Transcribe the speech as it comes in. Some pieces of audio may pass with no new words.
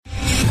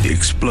The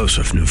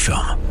explosive new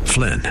film,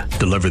 Flynn,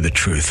 deliver the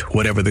truth,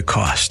 whatever the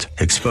cost,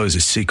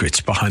 exposes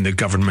secrets behind the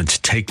government's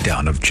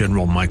takedown of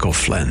General Michael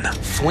Flynn.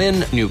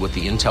 Flynn knew what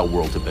the intel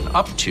world had been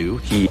up to.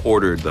 He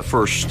ordered the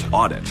first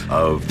audit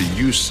of the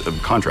use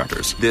of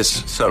contractors.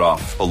 This set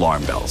off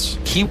alarm bells.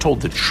 He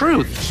told the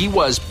truth. He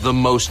was the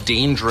most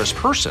dangerous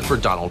person for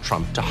Donald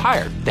Trump to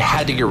hire. They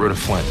had to get rid of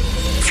Flynn.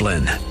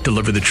 Flynn,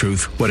 deliver the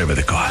truth, whatever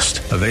the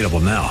cost. Available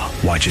now.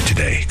 Watch it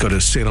today. Go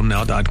to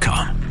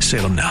salemnow.com.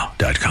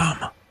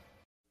 salemnow.com.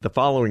 The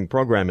following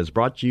program is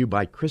brought to you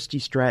by Christy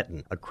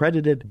Stratton,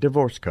 accredited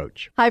divorce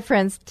coach. Hi,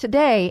 friends.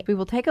 Today, we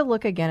will take a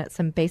look again at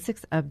some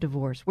basics of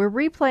divorce. We're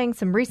replaying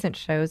some recent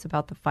shows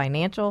about the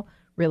financial,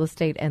 real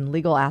estate, and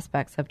legal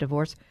aspects of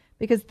divorce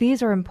because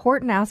these are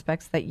important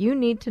aspects that you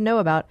need to know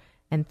about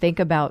and think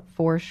about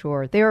for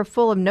sure. They are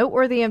full of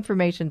noteworthy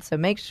information, so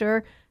make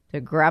sure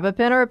to grab a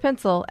pen or a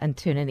pencil and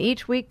tune in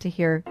each week to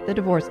hear the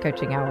Divorce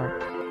Coaching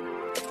Hour.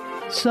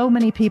 So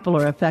many people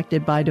are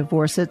affected by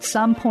divorce at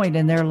some point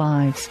in their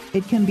lives.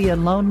 It can be a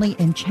lonely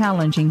and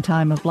challenging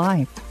time of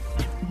life,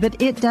 but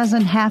it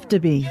doesn't have to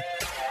be.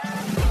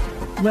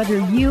 Whether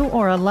you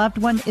or a loved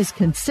one is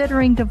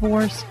considering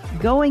divorce,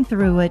 going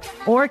through it,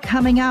 or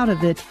coming out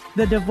of it,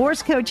 the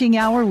Divorce Coaching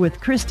Hour with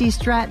Christy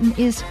Stratton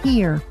is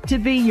here to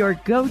be your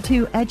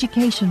go-to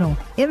educational,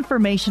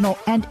 informational,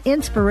 and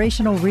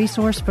inspirational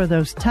resource for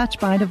those touched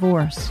by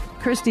divorce.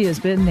 Christy has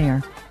been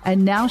there,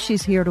 and now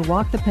she's here to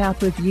walk the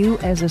path with you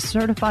as a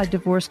certified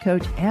divorce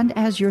coach and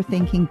as your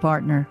thinking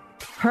partner.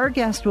 Her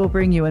guest will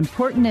bring you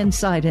important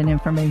insight and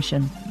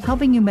information,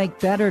 helping you make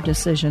better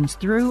decisions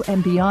through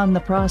and beyond the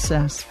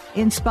process,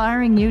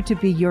 inspiring you to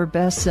be your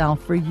best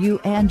self for you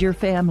and your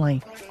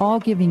family, all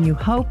giving you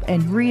hope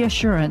and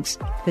reassurance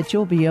that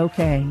you'll be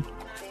okay.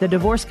 The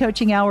Divorce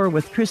Coaching Hour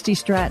with Christy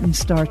Stratton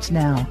starts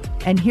now.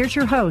 And here's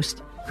your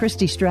host,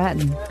 Christy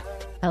Stratton.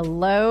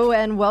 Hello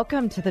and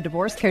welcome to the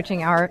Divorce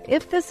Coaching Hour.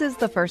 If this is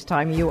the first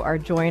time you are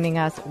joining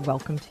us,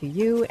 welcome to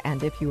you.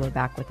 And if you are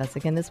back with us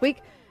again this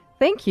week,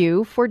 thank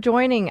you for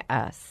joining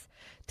us.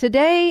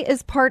 Today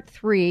is part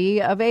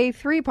 3 of a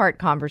 3-part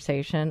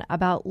conversation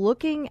about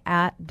looking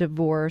at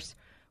divorce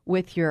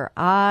with your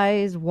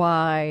eyes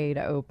wide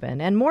open,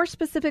 and more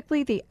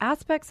specifically, the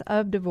aspects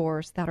of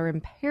divorce that are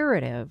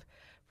imperative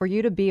for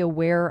you to be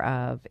aware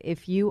of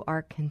if you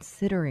are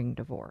considering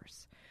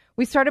divorce.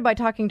 We started by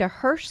talking to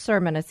Hirsch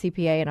Sermon, a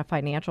CPA and a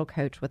financial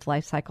coach with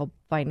Lifecycle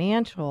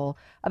Financial,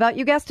 about,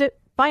 you guessed it,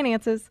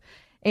 finances.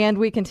 And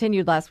we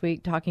continued last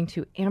week talking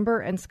to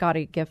Amber and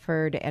Scotty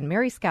Gifford and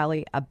Mary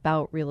Scally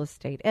about real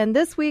estate. And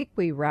this week,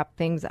 we wrap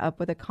things up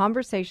with a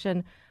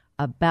conversation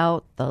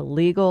about the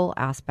legal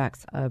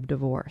aspects of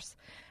divorce.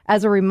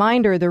 As a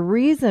reminder, the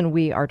reason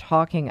we are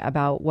talking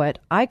about what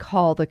I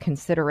call the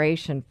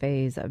consideration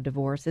phase of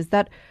divorce is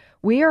that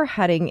we are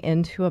heading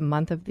into a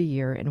month of the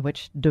year in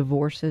which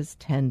divorces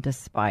tend to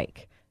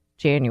spike,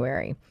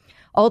 January.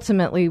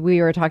 Ultimately, we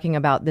are talking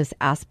about this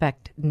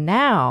aspect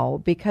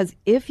now because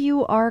if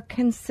you are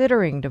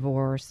considering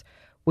divorce,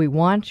 we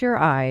want your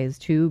eyes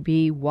to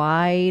be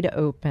wide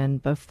open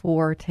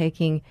before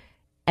taking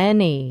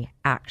any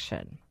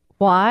action.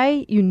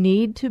 Why? You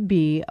need to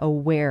be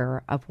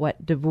aware of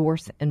what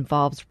divorce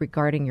involves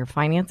regarding your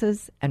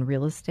finances and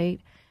real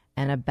estate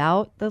and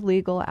about the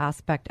legal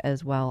aspect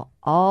as well,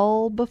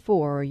 all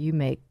before you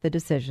make the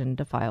decision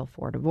to file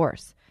for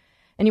divorce.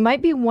 And you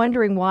might be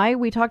wondering why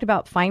we talked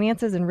about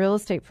finances and real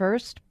estate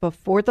first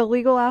before the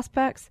legal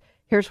aspects.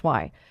 Here's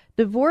why.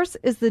 Divorce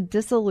is the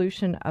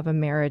dissolution of a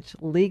marriage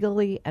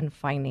legally and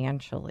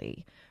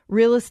financially.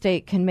 Real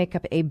estate can make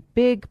up a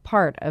big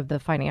part of the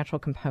financial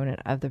component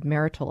of the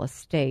marital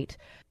estate.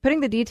 Putting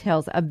the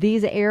details of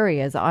these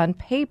areas on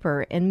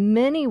paper in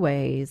many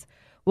ways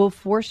will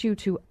force you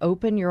to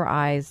open your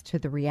eyes to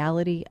the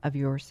reality of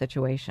your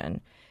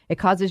situation. It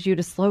causes you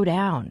to slow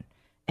down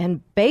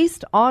and,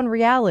 based on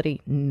reality,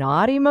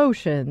 not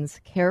emotions,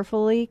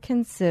 carefully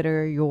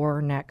consider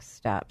your next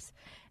steps.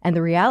 And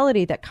the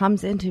reality that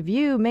comes into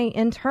view may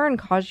in turn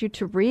cause you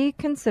to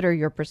reconsider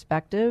your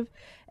perspective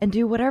and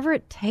do whatever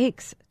it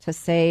takes to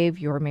save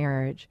your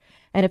marriage.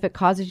 And if it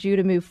causes you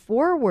to move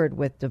forward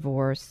with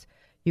divorce,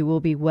 you will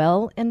be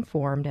well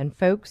informed. And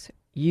folks,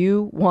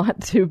 you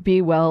want to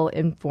be well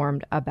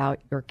informed about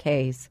your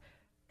case.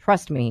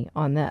 Trust me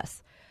on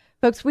this.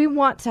 Folks, we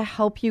want to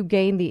help you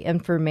gain the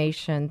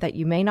information that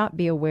you may not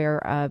be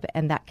aware of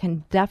and that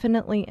can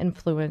definitely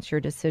influence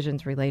your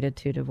decisions related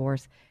to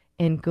divorce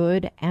in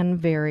good and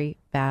very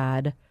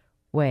bad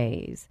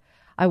ways.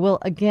 I will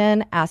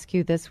again ask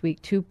you this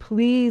week to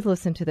please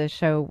listen to this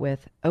show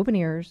with open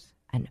ears,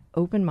 an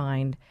open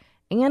mind,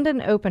 and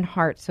an open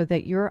heart so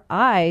that your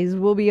eyes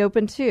will be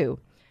open too.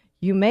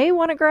 You may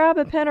want to grab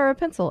a pen or a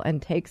pencil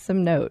and take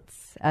some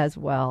notes as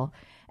well.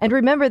 And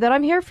remember that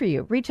I'm here for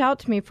you. Reach out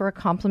to me for a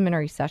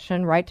complimentary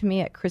session. Write to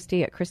me at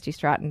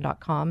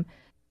Christy@ChristyStratton.com.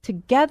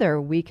 Together,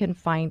 we can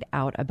find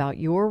out about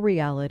your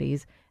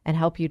realities and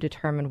help you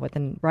determine what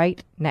the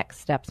right next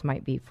steps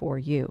might be for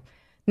you.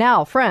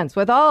 Now, friends,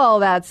 with all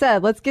that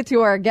said, let's get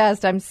to our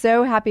guest. I'm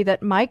so happy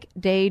that Mike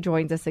Day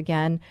joins us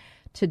again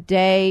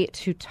today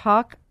to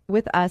talk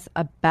with us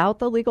about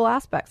the legal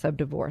aspects of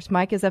divorce.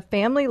 Mike is a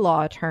family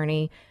law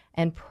attorney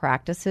and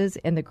practices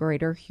in the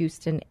greater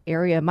Houston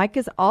area. Mike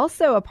is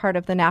also a part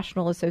of the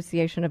National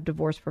Association of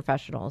Divorce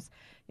Professionals.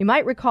 You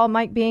might recall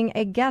Mike being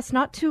a guest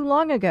not too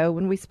long ago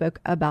when we spoke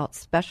about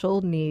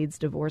special needs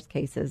divorce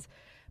cases.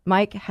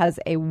 Mike has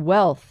a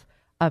wealth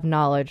of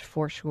knowledge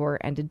for sure,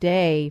 and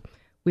today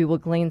we will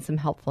glean some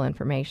helpful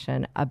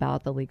information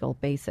about the legal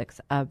basics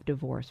of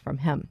divorce from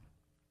him.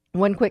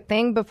 One quick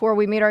thing before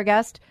we meet our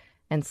guest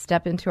and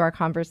step into our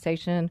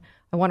conversation,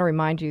 I want to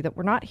remind you that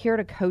we're not here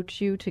to coach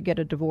you to get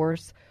a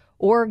divorce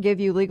or give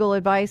you legal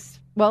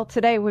advice. Well,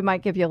 today we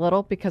might give you a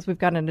little because we've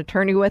got an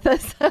attorney with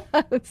us,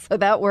 so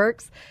that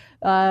works.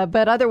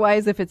 But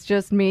otherwise, if it's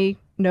just me,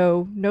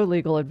 no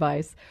legal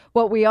advice.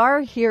 What we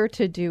are here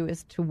to do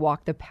is to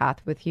walk the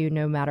path with you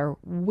no matter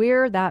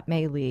where that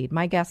may lead.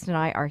 My guest and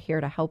I are here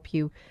to help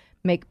you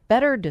make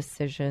better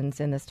decisions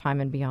in this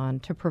time and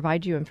beyond, to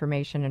provide you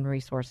information and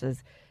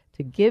resources,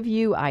 to give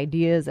you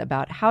ideas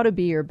about how to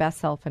be your best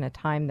self in a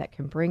time that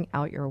can bring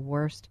out your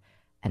worst,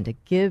 and to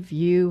give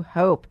you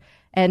hope.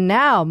 And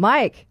now,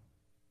 Mike,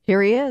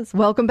 here he is.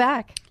 Welcome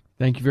back.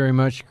 Thank you very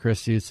much,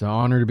 Christy. It's an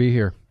honor to be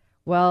here.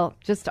 Well,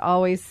 just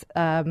always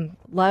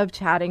love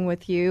chatting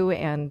with you,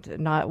 and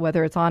not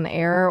whether it's on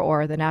air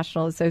or the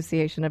National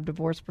Association of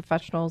Divorce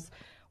Professionals,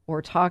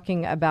 or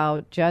talking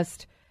about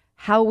just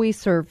how we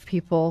serve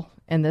people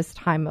in this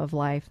time of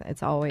life.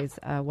 It's always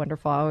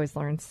wonderful. I always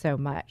learn so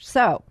much.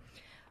 So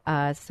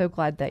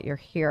glad that you're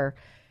here.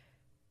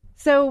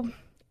 So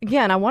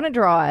again, I want to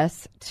draw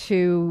us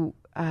to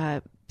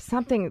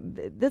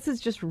something. This is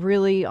just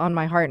really on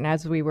my heart, and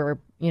as we were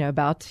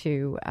about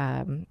to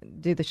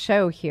do the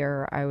show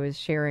here, I was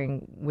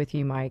sharing with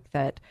you, Mike,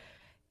 that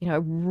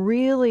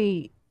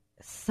really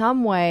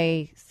some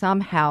way,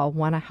 somehow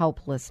want to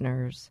help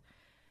listeners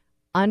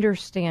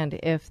understand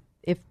if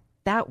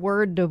that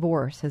word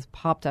divorce has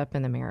popped up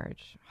in the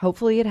marriage.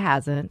 Hopefully it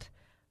hasn't,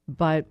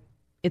 but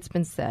it's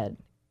been said.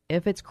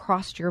 If it's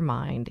crossed your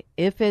mind,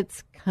 if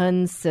it's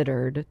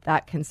considered,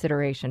 that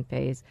consideration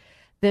phase,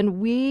 then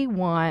we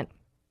want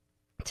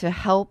to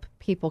help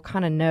people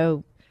kind of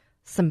know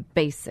some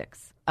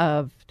basics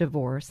of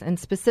divorce, and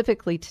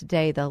specifically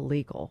today, the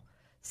legal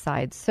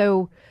side.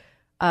 So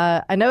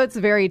I know it's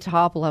very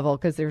top level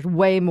because there's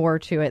way more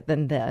to it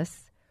than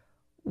this.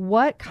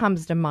 What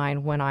comes to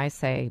mind when I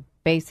say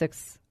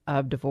basics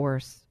of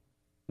divorce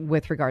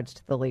with regards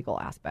to the legal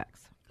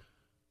aspects?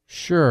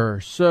 Sure.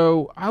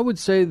 So I would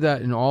say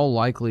that in all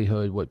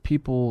likelihood, what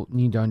people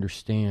need to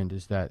understand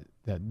is that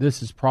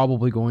this is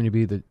probably going to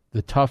be the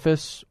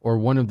toughest, or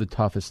one of the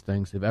toughest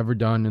things they've ever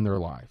done in their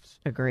lives.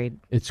 Agreed.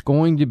 It's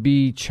going to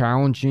be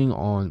challenging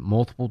on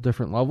multiple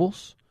different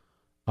levels.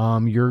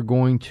 You're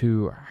going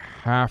to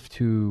have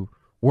to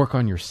work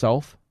on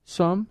yourself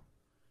some.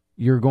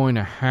 You're going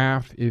to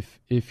have,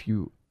 if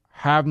you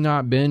have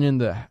not been in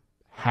the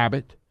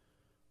habit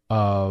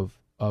of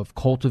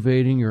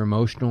cultivating your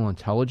emotional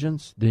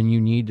intelligence, then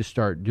you need to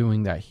start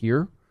doing that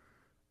here.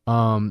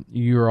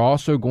 You're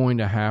also going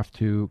to have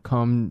to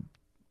come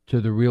to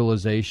the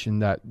realization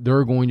that there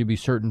are going to be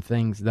certain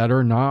things that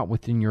are not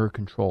within your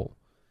control,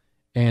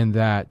 and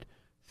that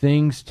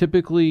things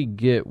typically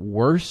get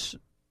worse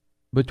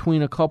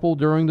between a couple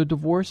during the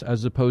divorce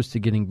as opposed to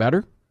getting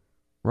better,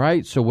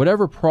 right? So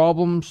whatever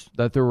problems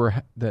that there were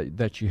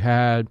that you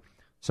had,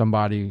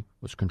 somebody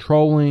was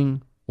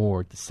controlling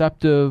or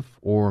deceptive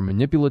or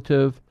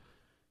manipulative,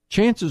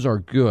 chances are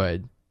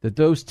good that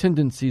those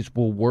tendencies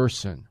will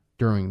worsen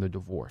during the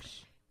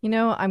divorce.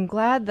 I'm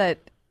glad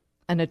that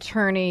an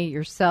attorney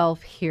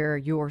yourself here,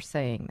 you're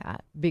saying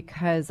that,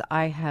 because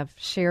I have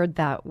shared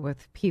that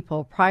with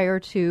people prior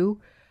to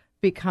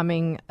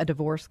becoming a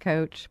divorce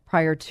coach,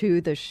 prior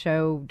to the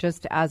show,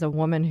 just as a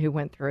woman who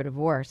went through a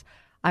divorce.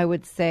 I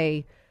would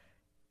say,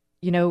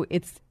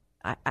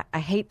 I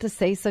hate to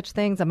say such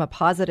things. I'm a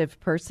positive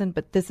person,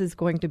 but this is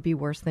going to be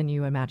worse than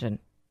you imagine.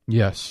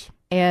 Yes.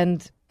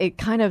 And it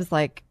kind of is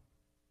like,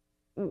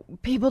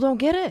 people don't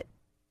get it.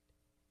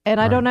 And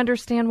I don't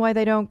understand why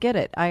they don't get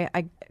it.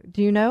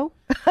 Do you know?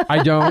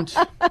 I don't.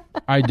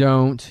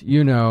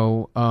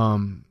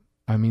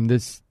 I mean,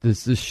 this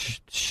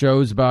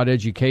show's about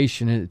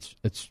education.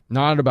 It's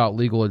not about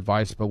legal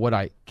advice. But what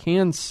I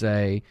can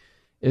say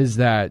is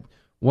that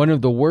one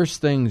of the worst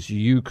things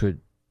you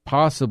could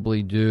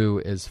possibly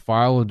do is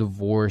file a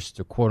divorce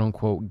to quote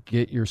unquote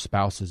get your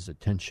spouse's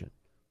attention.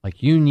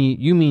 Like you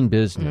mean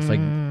business.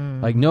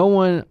 Like no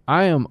one,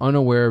 I am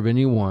unaware of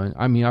anyone.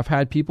 I mean, I've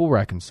had people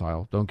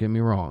reconcile, don't get me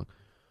wrong,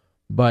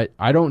 but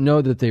I don't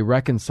know that they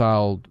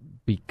reconciled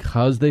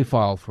because they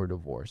filed for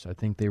divorce. I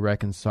think they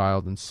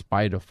reconciled in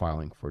spite of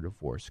filing for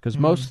divorce, because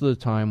most of the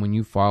time when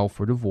you file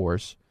for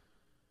divorce,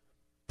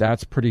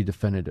 that's pretty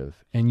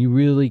definitive, and you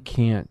really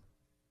can't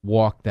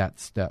walk that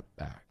step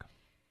back.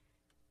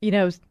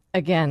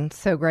 Again,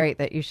 so great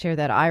that you share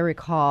that. I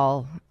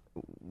recall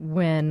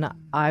when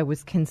I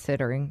was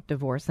considering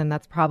divorce, and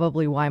that's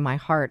probably why my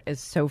heart is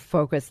so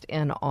focused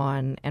in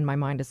on, and my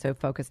mind is so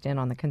focused in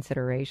on the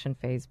consideration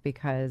phase,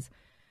 because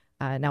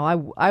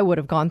now I would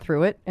have gone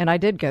through it, and I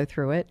did go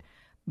through it,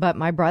 But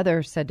my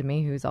brother said to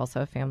me, who's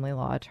also a family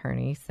law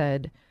attorney,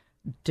 said,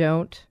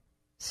 don't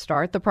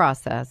start the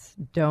process.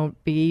 Don't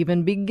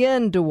even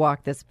begin to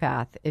walk this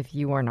path if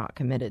you are not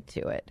committed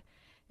to it.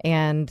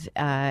 And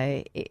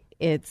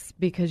it's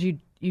because you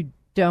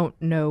don't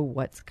know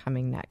what's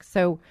coming next.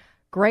 So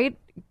great,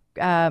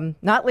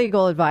 not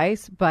legal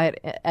advice, but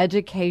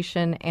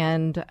education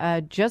and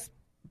just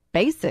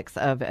basics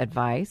of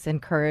advice,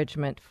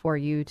 encouragement for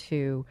you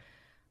to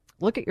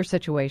look at your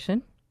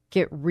situation,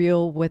 get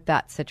real with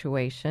that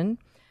situation.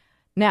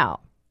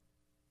 Now,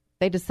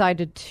 they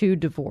decided to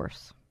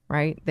divorce,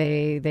 right?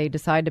 They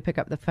decide to pick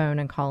up the phone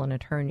and call an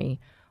attorney.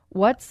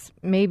 What's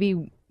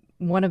maybe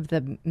one of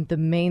the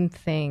main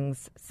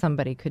things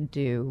somebody could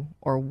do,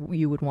 or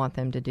you would want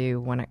them to do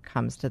when it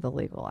comes to the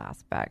legal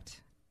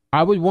aspect?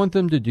 I would want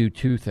them to do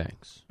two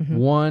things. Mm-hmm.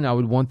 One, I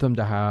would want them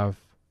to have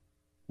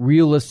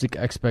realistic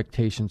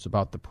expectations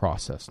about the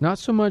process, not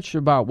so much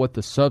about what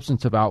the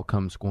substantive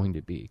outcome is going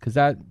to be, because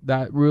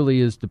that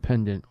really is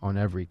dependent on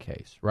every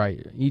case,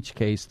 right? Each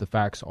case, the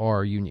facts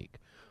are unique.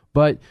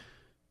 But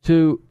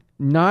to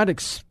not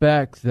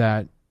expect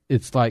that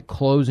it's like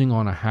closing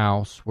on a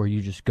house where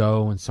you just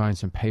go and sign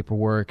some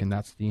paperwork and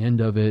that's the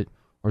end of it,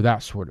 or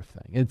that sort of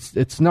thing.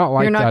 It's not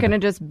like that. You're not going to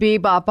just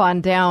bebop on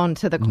down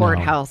to the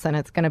courthouse and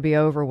it's going to be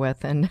over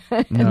with in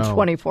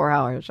 24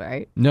 hours,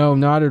 right? No,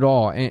 not at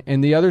all.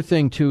 And the other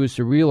thing, too, is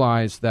to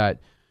realize that,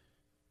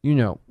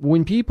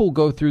 when people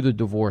go through the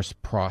divorce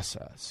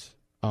process,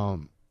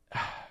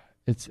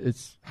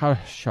 it's how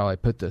shall I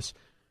put this?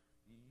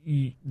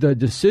 The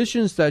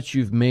decisions that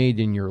you've made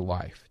in your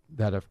life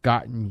that have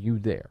gotten you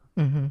there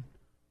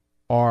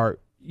are,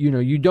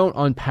 you don't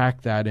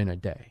unpack that in a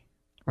day.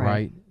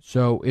 Right.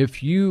 So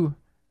if you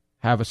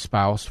have a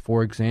spouse,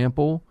 for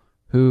example,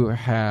 who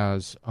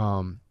has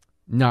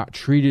not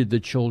treated the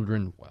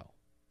children well,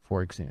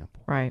 for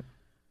example, right,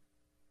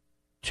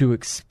 to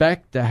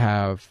expect to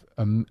have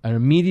an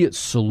immediate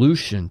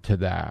solution to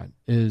that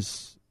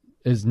is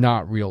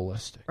not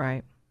realistic.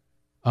 Right.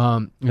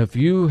 If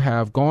you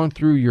have gone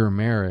through your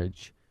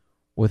marriage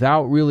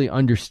without really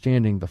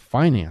understanding the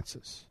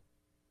finances,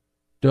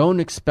 don't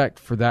expect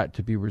for that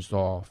to be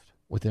resolved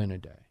within a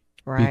day.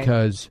 Right.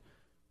 Because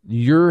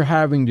you're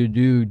having to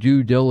do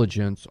due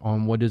diligence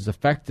on what is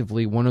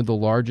effectively one of the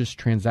largest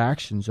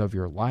transactions of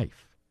your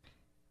life.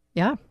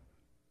 Yeah.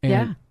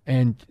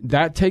 And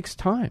that takes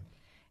time.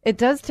 It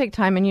does take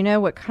time.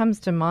 And what comes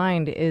to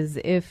mind is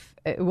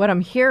what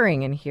I'm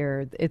hearing in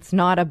here, it's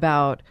not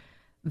about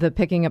the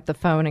picking up the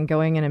phone and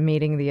going in and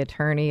meeting the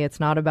attorney. It's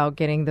not about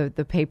getting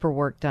the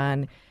paperwork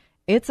done.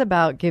 It's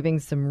about giving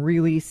some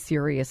really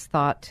serious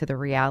thought to the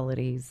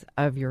realities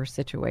of your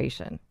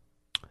situation.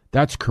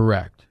 That's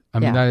correct. I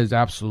mean, that is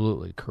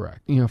absolutely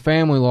correct.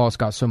 Family law's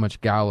got so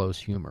much gallows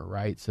humor,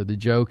 right? So the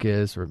joke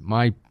is, or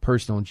my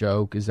personal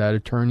joke is that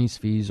attorneys'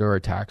 fees are a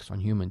tax on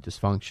human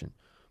dysfunction.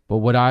 But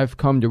what I've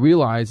come to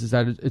realize is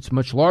that it's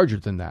much larger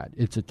than that.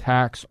 It's a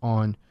tax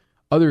on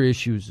other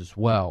issues as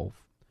well.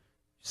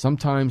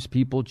 Sometimes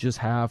people just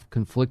have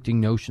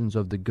conflicting notions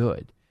of the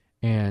good,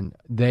 and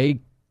they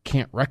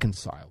can't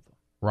reconcile them,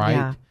 right?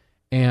 Yeah.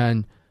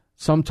 And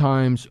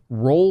sometimes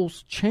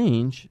roles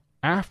change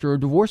after a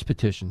divorce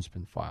petition's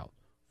been filed.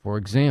 For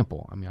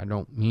example, I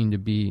don't mean to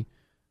be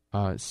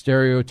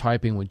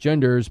stereotyping with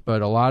genders,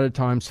 but a lot of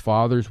times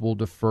fathers will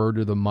defer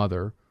to the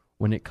mother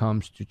when it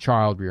comes to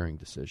child rearing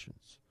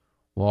decisions.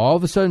 Well, all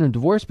of a sudden a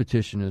divorce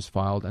petition is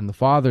filed and the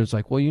father's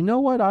like, well, you know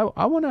what?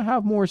 I want to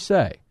have more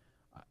say.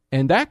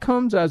 And that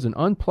comes as an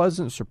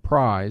unpleasant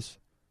surprise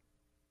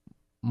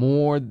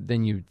more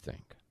than you'd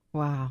think.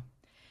 Wow.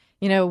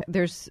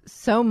 There's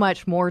so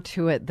much more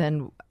to it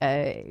than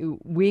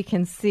we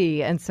can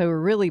see. And so it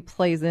really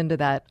plays into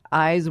that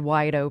eyes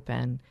wide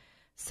open.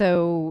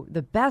 So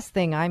the best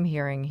thing I'm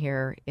hearing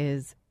here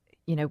is,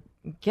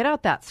 get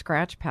out that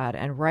scratch pad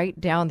and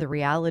write down the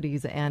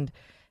realities and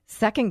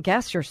second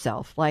guess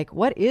yourself. Like,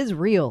 what is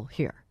real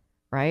here,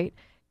 right?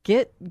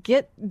 Get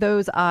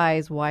those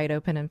eyes wide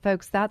open. And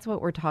folks, that's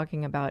what we're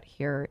talking about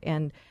here.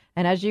 And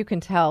as you can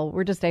tell,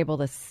 we're just able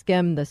to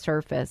skim the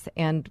surface.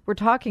 And we're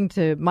talking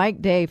to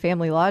Mike Day,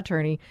 family law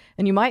attorney,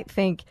 and you might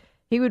think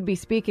he would be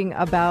speaking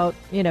about,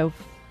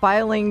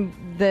 filing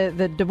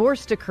the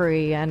divorce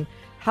decree and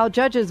how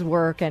judges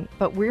work.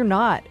 But we're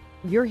not.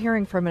 You're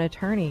hearing from an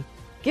attorney.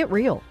 Get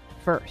real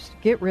first.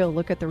 Get real.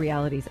 Look at the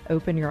realities.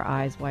 Open your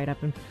eyes wide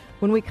up. And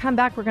when we come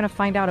back, we're going to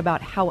find out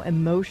about how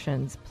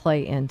emotions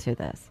play into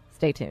this.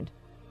 Stay tuned.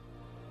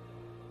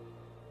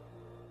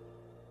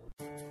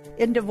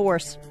 In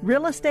divorce,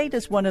 real estate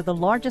is one of the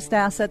largest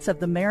assets of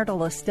the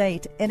marital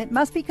estate, and it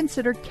must be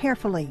considered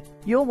carefully.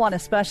 You'll want a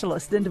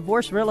specialist in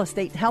divorce real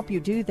estate to help you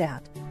do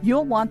that.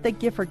 You'll want the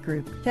Gifford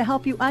Group to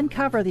help you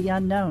uncover the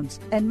unknowns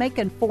and make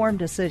informed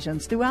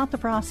decisions throughout the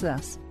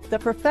process. The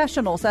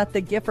professionals at the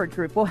Gifford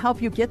Group will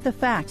help you get the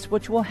facts,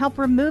 which will help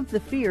remove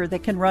the fear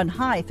that can run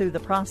high through the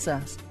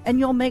process, and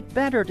you'll make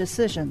better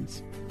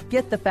decisions.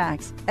 Get the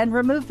facts and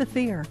remove the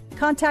fear.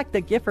 Contact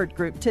the Gifford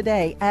Group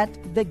today at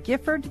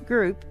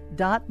thegiffordgroup.com.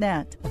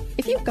 HirschDivorceCounseling.net.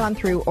 If you've gone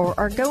through or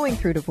are going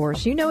through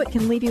divorce, you know it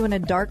can leave you in a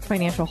dark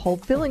financial hole,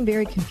 feeling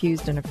very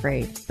confused and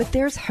afraid. But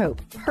there's hope.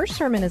 Hirsch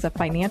Sherman is a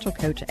financial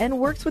coach and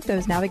works with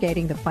those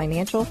navigating the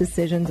financial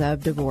decisions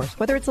of divorce.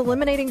 Whether it's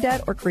eliminating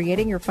debt or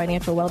creating your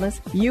financial wellness,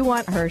 you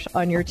want Hirsch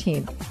on your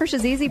team.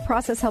 Hirsch's easy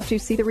process helps you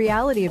see the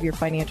reality of your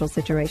financial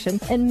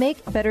situation and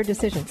make better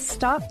decisions.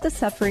 Stop the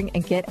suffering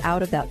and get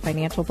out of that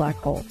financial black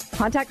hole.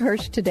 Contact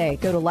Hirsch today.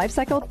 Go to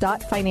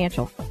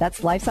lifecycle.financial.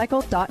 That's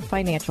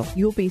lifecycle.financial.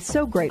 You'll be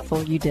so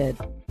grateful you did.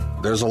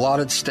 There's a lot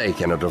at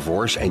stake in a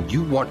divorce, and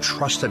you want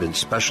trusted and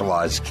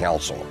specialized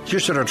counsel.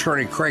 Houston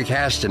attorney Craig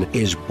Haston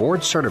is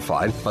board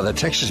certified by the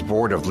Texas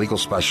Board of Legal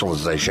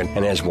Specialization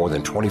and has more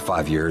than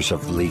 25 years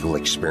of legal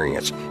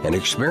experience. And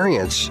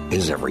experience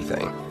is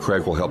everything.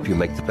 Craig will help you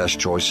make the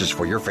best choices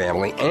for your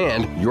family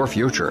and your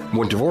future.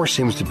 When divorce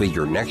seems to be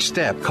your next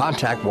step,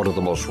 contact one of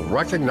the most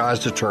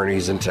recognized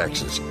attorneys in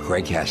Texas,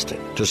 Craig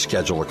Haston. To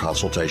schedule a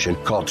consultation,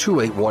 call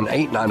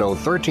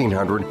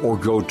 281-890-1300 or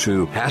go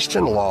to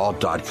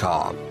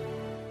HastonLaw.com.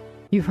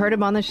 You've heard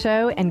him on the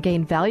show and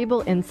gained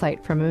valuable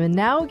insight from him, and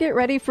now get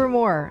ready for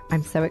more.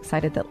 I'm so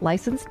excited that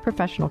licensed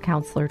professional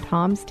counselor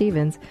Tom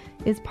Stevens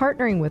is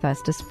partnering with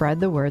us to spread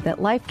the word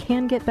that life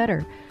can get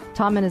better.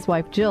 Tom and his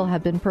wife Jill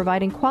have been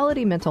providing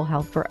quality mental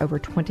health for over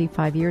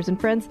 25 years, and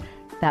friends,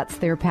 that's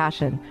their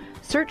passion.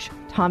 Search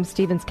Tom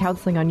Stevens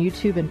Counseling on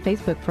YouTube and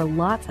Facebook for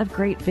lots of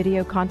great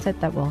video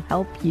content that will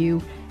help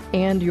you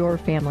and your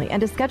family.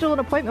 And to schedule an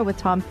appointment with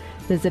Tom,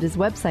 visit his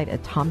website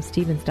at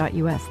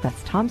tomstevens.us.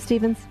 That's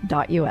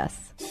tomstevens.us.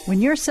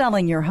 When you're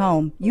selling your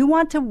home, you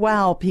want to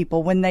wow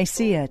people when they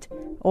see it.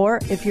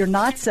 Or if you're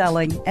not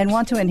selling and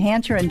want to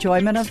enhance your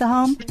enjoyment of the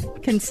home,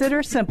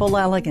 consider Simple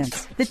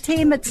Elegance. The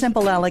team at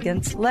Simple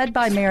Elegance, led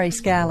by Mary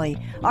Scally,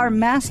 are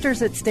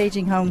masters at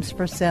staging homes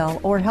for sale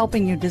or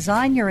helping you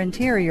design your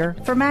interior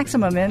for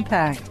maximum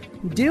impact.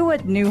 Do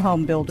what new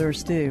home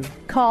builders do.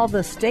 Call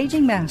the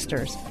Staging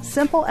Masters,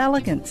 Simple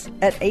Elegance,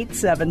 at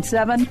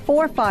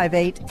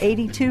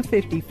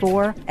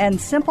 877-458-8254 and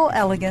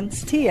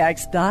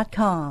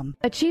SimpleEleganceTX.com.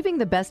 Achieving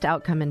the best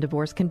outcome in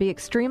divorce can be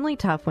extremely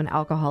tough when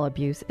alcohol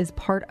abuse is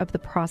part of the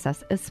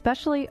process,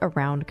 especially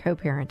around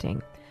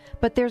co-parenting.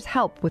 But there's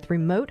help with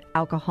remote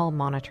alcohol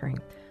monitoring.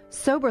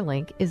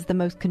 SoberLink is the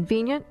most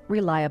convenient,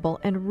 reliable,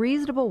 and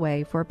reasonable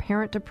way for a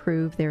parent to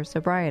prove their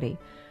sobriety.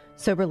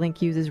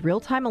 SoberLink uses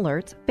real-time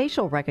alerts,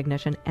 facial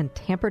recognition, and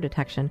tamper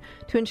detection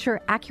to ensure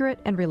accurate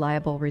and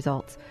reliable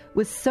results.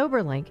 With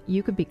SoberLink,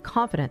 you can be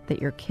confident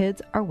that your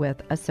kids are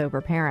with a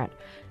sober parent.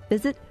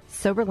 Visit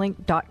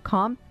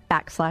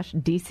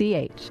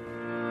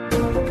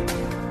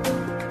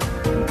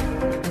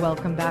soberlink.com/DCH.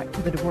 Welcome back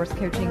to the Divorce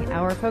Coaching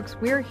Hour. Folks,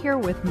 we're here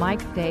with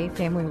Mike Day,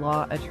 family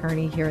law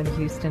attorney here in the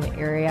Houston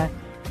area.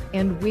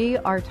 And we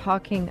are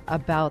talking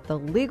about the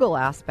legal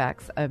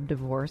aspects of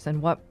divorce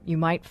and what you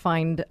might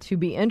find to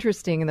be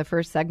interesting in the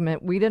first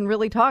segment. We didn't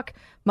really talk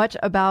much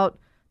about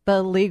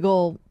the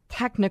legal,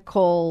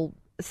 technical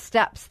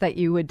steps that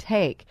you would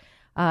take.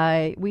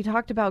 We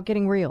talked about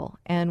getting real,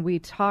 and we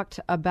talked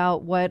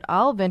about what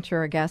I'll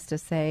venture a guess to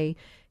say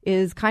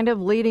is kind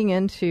of leading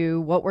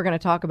into what we're going to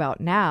talk about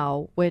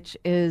now, which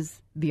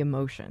is the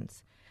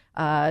emotions.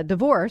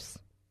 Divorce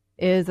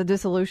is a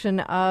dissolution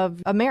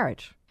of a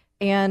marriage.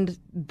 And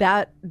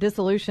that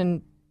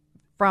dissolution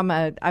from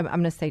I'm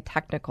going to say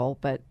technical,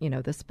 but,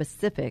 the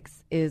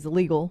specifics is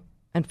legal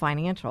and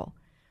financial.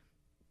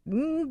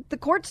 The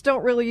courts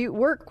don't really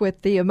work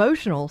with the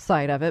emotional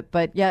side of it,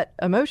 but yet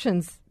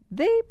emotions,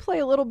 they play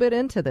a little bit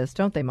into this,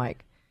 don't they,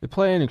 Mike? They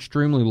play an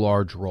extremely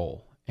large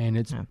role, and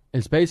it's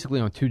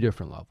basically on two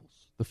different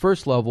levels. The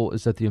first level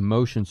is that the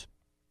emotions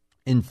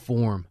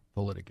inform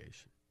the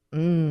litigation.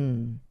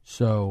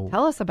 So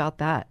tell us about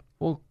that.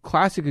 Well,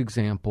 classic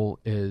example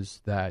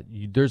is that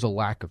there's a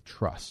lack of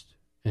trust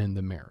in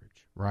the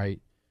marriage,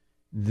 right?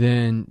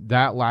 Then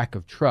that lack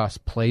of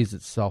trust plays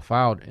itself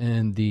out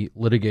in the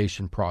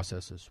litigation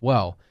process as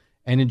well.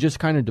 And it just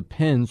kind of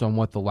depends on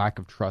what the lack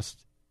of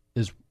trust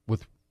is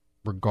with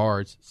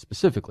regards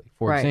specifically.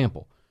 For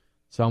example,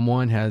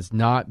 someone has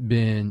not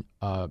been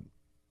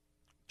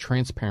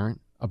transparent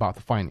about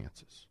the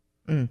finances.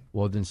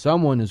 Well, then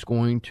someone is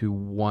going to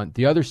want,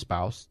 the other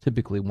spouse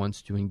typically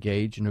wants to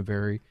engage in a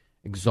very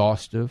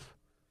exhaustive,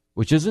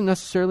 which isn't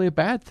necessarily a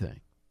bad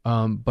thing,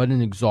 but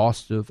an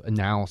exhaustive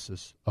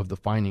analysis of the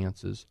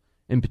finances,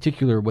 in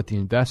particular what the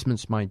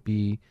investments might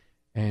be,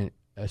 and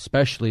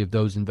especially if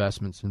those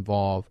investments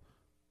involve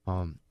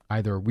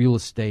either real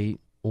estate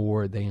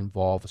or they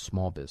involve a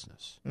small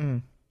business,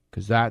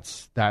 because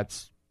that's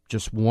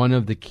just one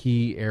of the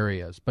key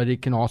areas. But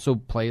it can also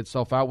play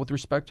itself out with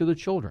respect to the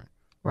children,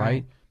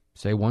 right?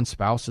 Say one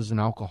spouse is an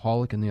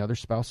alcoholic and the other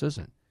spouse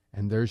isn't,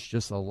 and there's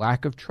just a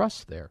lack of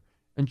trust there.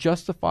 And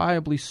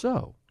justifiably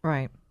so.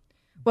 Right.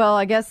 Well,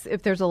 I guess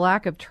if there's a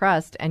lack of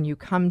trust and you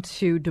come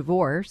to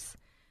divorce,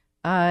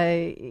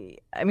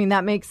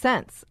 that makes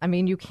sense.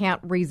 You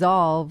can't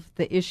resolve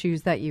the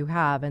issues that you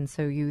have, and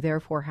so you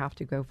therefore have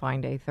to go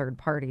find a third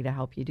party to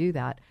help you do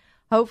that.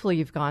 Hopefully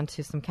you've gone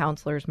to some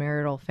counselors,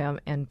 marital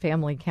and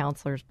family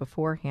counselors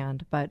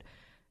beforehand, but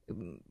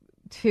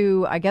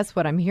I guess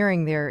what I'm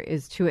hearing there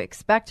is to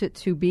expect it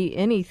to be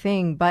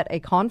anything but a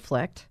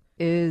conflict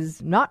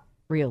is not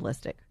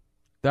realistic.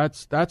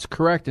 That's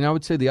correct. And I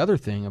would say the other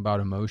thing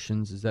about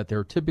emotions is that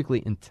they're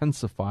typically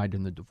intensified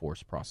in the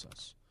divorce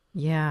process.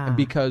 Yeah. And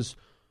because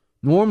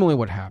normally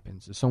what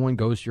happens is someone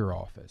goes to your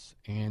office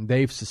and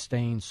they've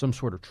sustained some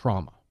sort of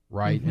trauma,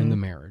 right, in the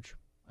marriage.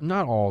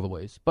 Not all the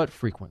ways, but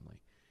frequently.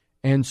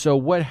 And so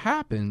what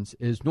happens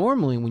is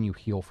normally when you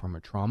heal from a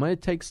trauma,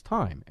 it takes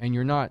time and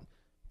you're not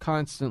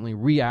constantly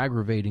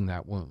re-aggravating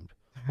that wound.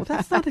 Well,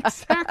 that's not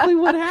exactly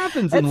what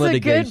happens in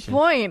litigation. That's a good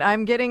point.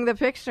 I'm getting the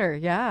picture.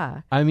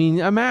 Yeah. I mean,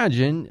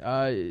 imagine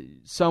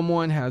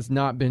someone has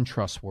not been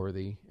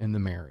trustworthy in the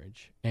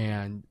marriage.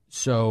 And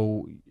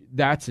so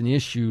that's an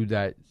issue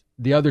that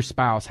the other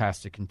spouse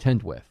has to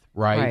contend with,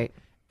 right?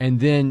 And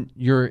then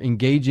you're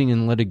engaging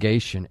in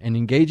litigation and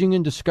engaging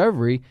in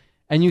discovery,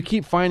 and you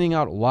keep finding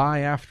out lie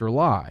after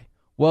lie.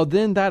 Well,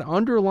 then that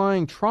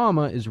underlying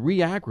trauma is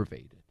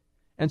re-aggravated.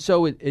 And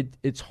so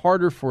it's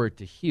harder for it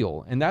to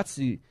heal.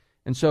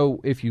 And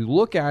so if you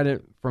look at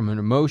it from an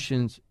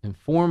emotions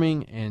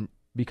informing and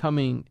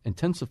becoming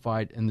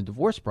intensified in the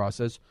divorce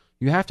process,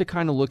 you have to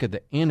kind of look at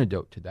the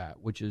antidote to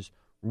that, which is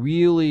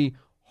really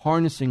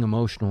harnessing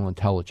emotional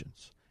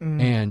intelligence.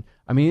 And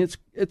I mean,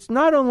 it's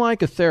not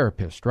unlike a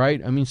therapist,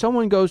 right? I mean,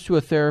 someone goes to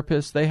a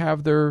therapist, they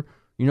have their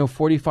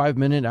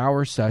 45-minute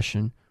hour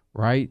session,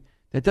 right?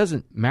 That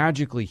doesn't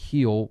magically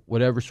heal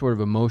whatever sort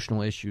of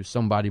emotional issues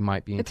somebody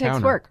might be encountering.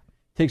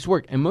 It takes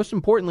work. And most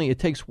importantly, it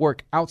takes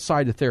work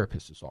outside the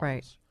therapist's office.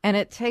 Right. And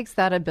it takes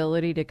that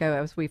ability to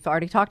go, as we've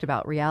already talked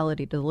about,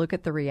 reality, to look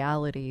at the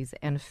realities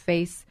and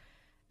face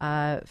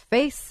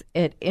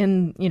it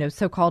in,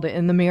 so-called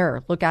in the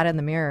mirror, look at it in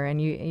the mirror.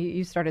 And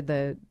you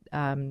started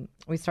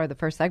we started the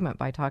first segment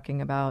by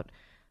talking about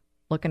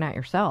looking at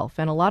yourself.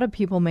 And a lot of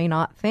people may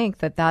not think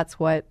that that's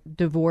what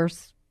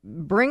divorce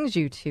brings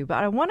you to.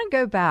 But I want to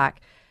go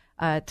back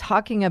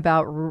talking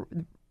about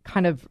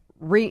kind of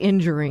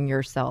re-injuring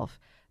yourself.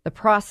 The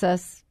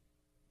process,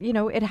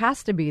 it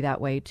has to be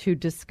that way to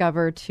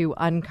discover, to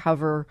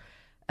uncover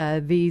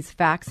these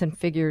facts and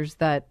figures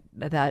that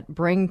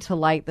bring to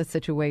light the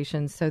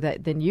situation so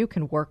that then you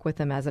can work with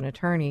them as an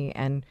attorney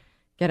and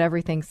get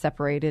everything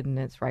separated in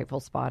its rightful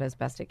spot as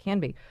best it can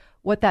be.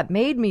 What that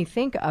made me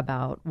think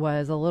about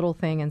was a little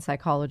thing in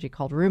psychology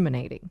called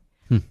ruminating.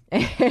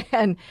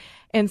 And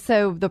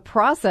so the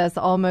process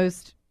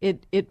almost,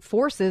 it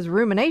forces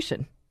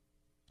rumination.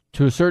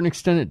 To a certain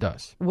extent, it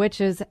does.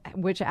 Which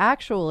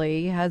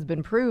actually has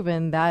been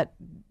proven that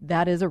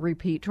is a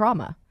repeat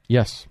trauma.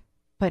 Yes.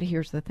 But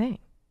here's the thing.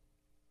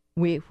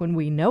 When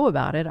we know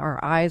about it,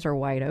 our eyes are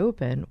wide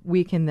open.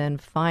 We can then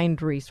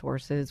find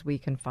resources. We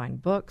can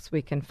find books.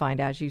 We can find,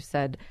 as you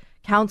said,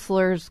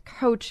 counselors,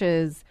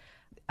 coaches.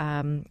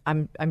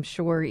 I'm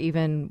sure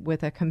even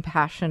with a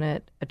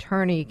compassionate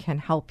attorney can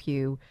help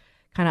you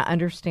kind of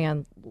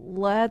understand.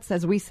 Let's,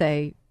 as we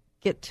say,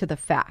 get to the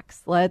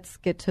facts. Let's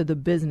get to the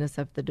business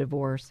of the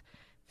divorce,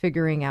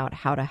 figuring out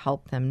how to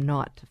help them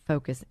not to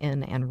focus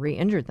in and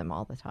re-injure them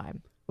all the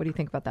time. What do you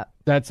think about that?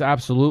 That's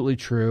absolutely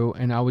true.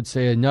 And I would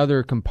say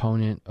another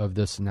component of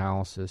this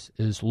analysis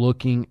is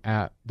looking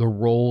at the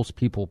roles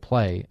people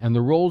play and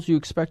the roles you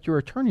expect your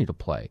attorney to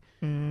play.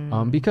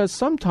 Because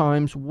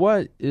sometimes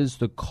what is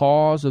the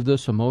cause of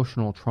this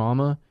emotional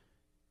trauma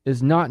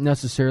is not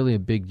necessarily a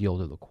big deal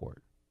to the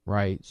court,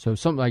 right? So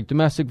something like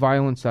domestic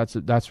violence,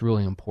 that's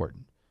really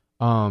important.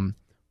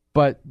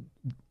 But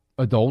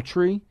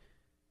adultery,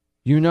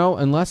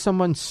 unless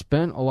someone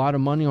spent a lot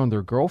of money on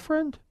their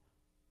girlfriend,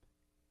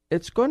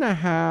 it's going to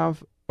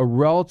have a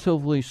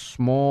relatively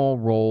small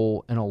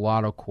role in a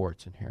lot of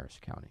courts in Harris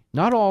County.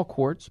 Not all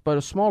courts, but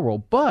a small role.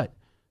 But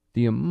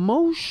the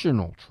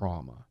emotional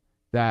trauma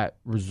that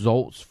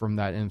results from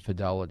that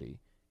infidelity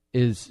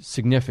is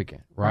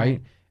significant,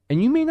 right?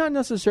 And you may not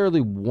necessarily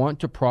want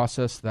to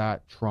process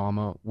that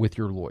trauma with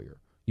your lawyer.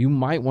 You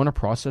might want to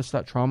process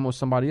that trauma with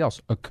somebody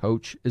else. A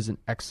coach is an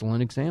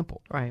excellent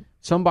example. Right.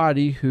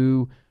 Somebody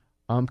who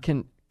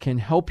can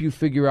help you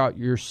figure out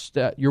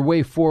your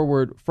way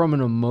forward from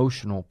an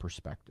emotional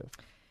perspective.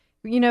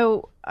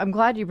 I'm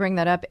glad you bring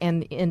that up,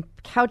 and in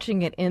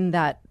couching it in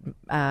that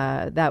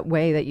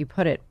way that you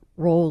put it,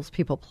 roles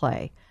people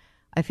play.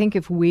 I think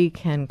if we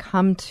can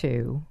come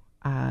to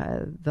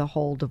the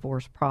whole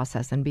divorce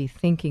process and be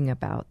thinking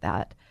about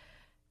that,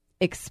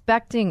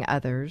 expecting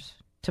others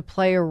to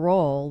play a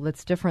role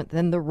that's different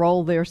than the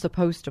role they're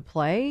supposed to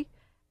play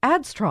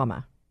adds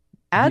trauma,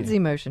 adds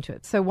emotion to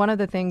it. So one of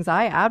the things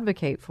I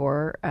advocate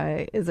for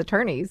is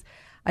attorneys.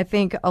 I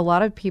think a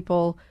lot of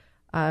people,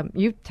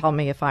 you tell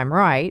me if I'm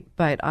right,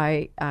 but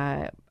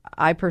I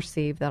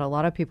perceive that a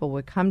lot of people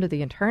would come to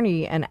the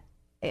attorney and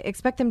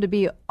expect them to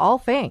be all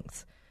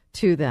things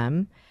to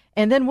them.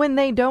 And then when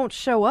they don't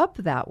show up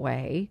that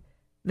way,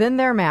 then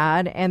they're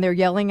mad and they're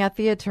yelling at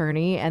the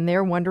attorney and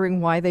they're wondering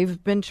why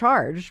they've been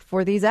charged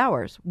for these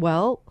hours.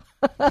 Well,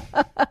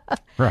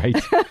 right.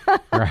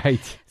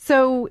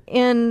 So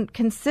in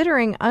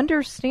considering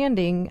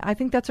understanding, I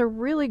think that's a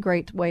really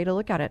great way to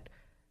look at it.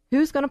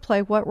 Who's going to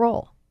play what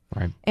role?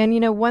 Right.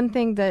 And, one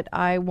thing that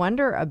I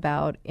wonder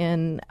about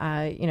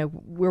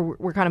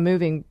we're kind of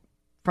moving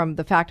from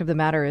the fact of the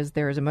matter is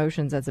there's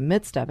emotions in the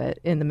midst of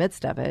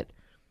it.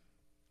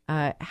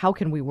 How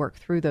can we work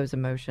through those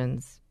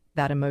emotions?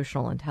 That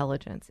emotional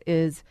intelligence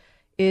is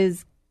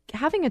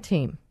having a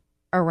team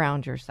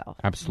around yourself.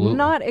 Absolutely.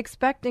 Not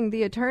expecting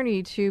the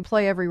attorney to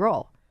play every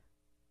role.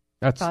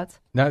 Thoughts?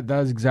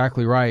 That's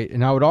exactly right.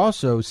 And I would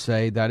also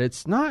say that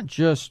it's not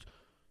just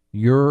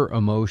your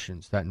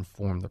emotions that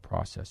inform the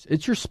process.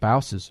 It's your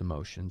spouse's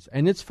emotions.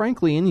 And it's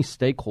frankly any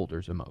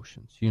stakeholder's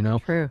emotions.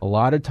 True. A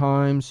lot of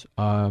times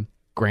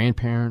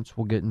grandparents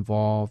will get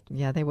involved.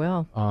 Yeah, they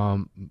will.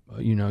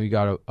 You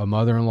got a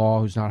mother-in-law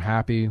who's not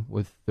happy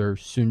with their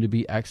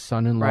soon-to-be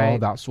ex-son-in-law, right.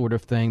 That sort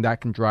of thing. That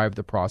can drive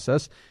the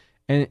process.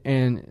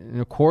 And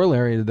a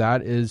corollary to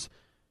that is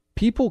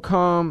people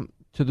come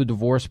to the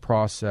divorce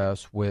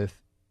process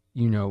with,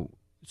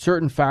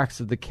 certain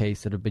facts of the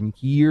case that have been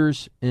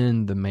years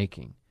in the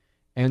making.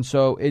 And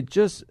so it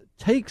just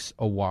takes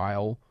a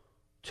while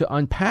to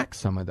unpack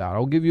some of that.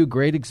 I'll give you a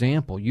great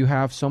example. You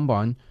have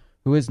someone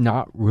who has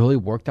not really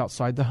worked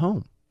outside the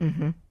home.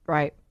 Mm-hmm.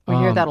 Right. We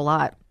hear that a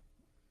lot.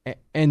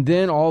 And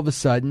then all of a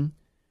sudden,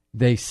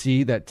 they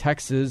see that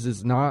Texas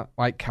is not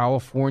like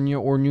California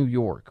or New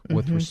York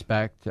with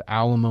respect to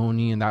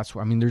alimony. And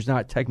there's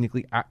not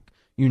technically,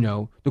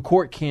 the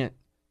court can't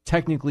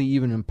technically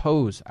even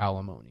impose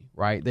alimony,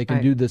 right? They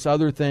can do this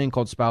other thing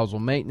called spousal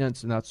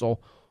maintenance, and that's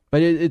all.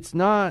 But it's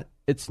not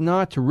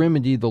to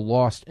remedy the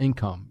lost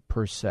income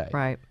per se.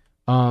 Right.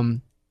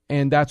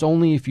 And that's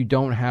only if you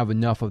don't have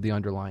enough of the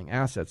underlying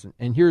assets.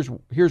 And here's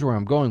where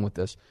I'm going with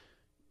this.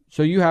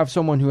 So you have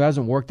someone who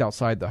hasn't worked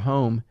outside the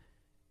home,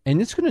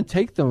 and it's going to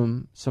take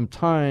them some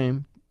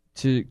time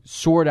to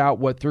sort out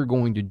what they're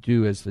going to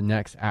do as the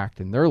next act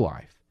in their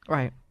life.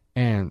 Right.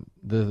 And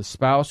the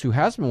spouse who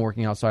has been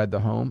working outside the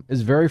home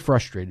is very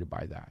frustrated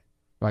by that.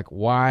 Like,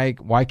 why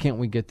can't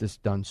we get this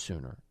done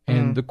sooner?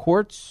 And the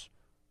courts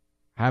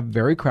have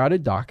very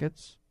crowded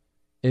dockets.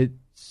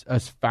 It's a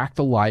fact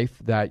of life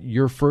that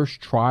your first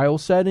trial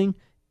setting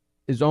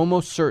is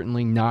almost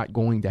certainly not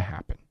going to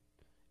happen.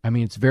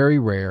 It's very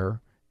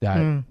rare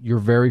that your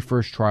very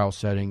first trial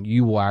setting,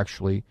 you will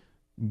actually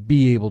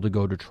be able to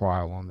go to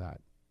trial on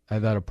that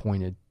at that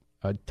appointed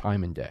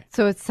time and day.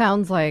 So it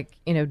sounds like,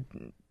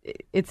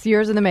 it's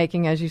years in the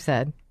making, as you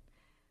said.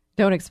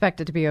 Don't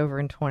expect it to be over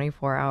in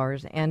 24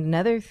 hours. And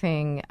another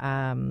thing,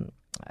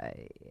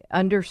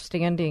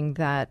 understanding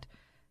that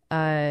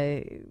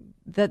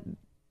that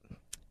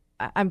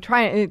I'm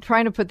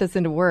trying to put this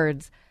into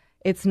words.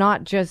 It's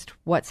not just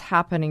what's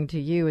happening to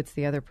you; it's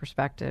the other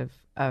perspective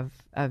of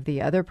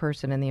the other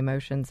person and the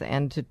emotions.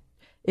 And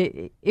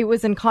it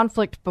was in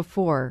conflict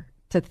before.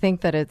 To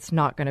think that it's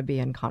not going to be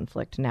in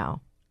conflict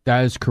now.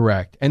 That is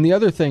correct. And the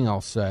other thing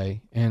I'll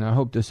say, and I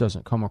hope this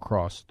doesn't come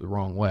across the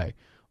wrong way,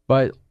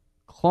 but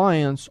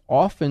clients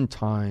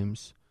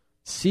oftentimes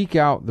seek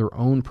out their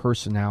own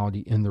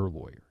personality in their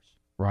lawyers,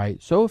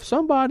 right? So if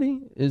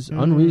somebody is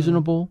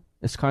unreasonable,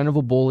 is kind of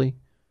a bully,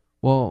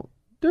 well,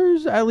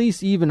 there's at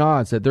least even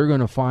odds that they're going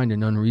to find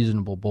an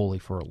unreasonable bully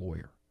for a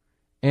lawyer.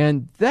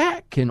 And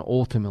that can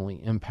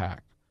ultimately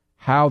impact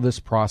how this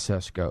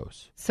process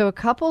goes. So a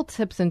couple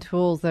tips and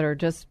tools that are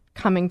just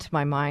coming to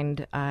my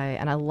mind,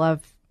 and I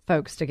love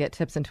folks to get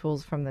tips and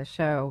tools from the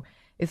show,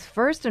 is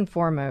first and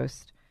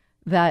foremost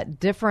that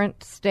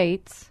different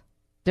states,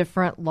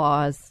 different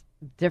laws,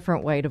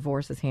 different way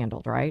divorce is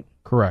handled, right?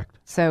 Correct.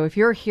 So if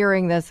you're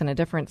hearing this in a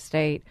different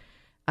state,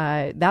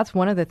 that's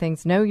one of the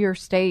things. Know your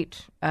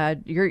state,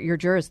 your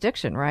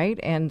jurisdiction, right?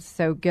 And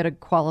so get a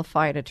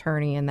qualified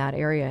attorney in that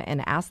area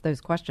and ask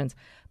those questions.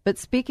 But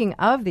speaking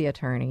of the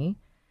attorney,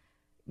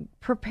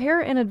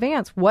 prepare in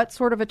advance what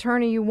sort of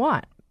attorney you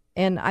want.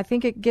 And I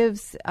think it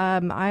gives,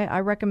 I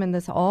recommend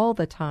this all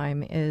the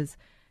time, is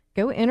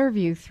go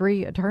interview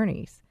 3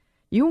 attorneys.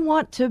 You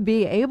want to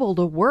be able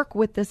to work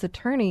with this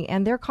attorney,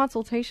 and their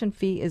consultation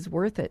fee is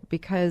worth it,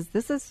 because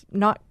this is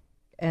not,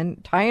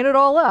 and tying it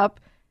all up,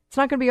 it's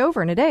not going to be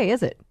over in a day,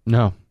 is it?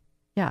 No.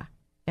 Yeah.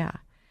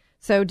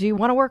 So do you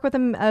want to work with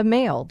a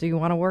male? Do you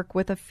want to work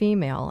with a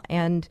female?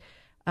 And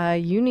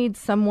you need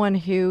someone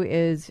who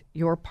is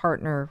your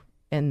partner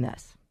in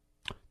this.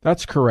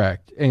 That's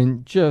correct.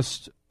 And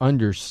just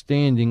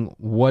understanding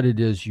what it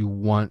is you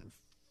want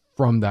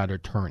from that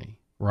attorney,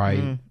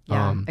 right?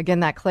 Again,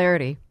 that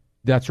clarity.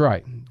 That's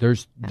right.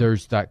 There's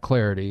that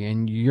clarity,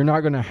 and you're not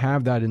going to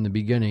have that in the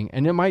beginning,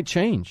 and it might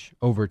change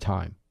over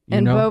time.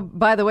 And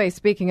by the way,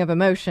 speaking of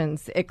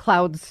emotions, it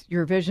clouds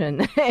your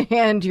vision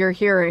and your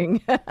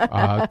hearing.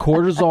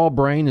 Cortisol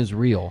brain is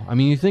real.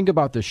 You think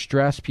about the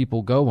stress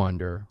people go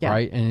under,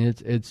 right? And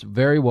it's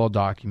very well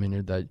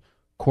documented that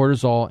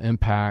cortisol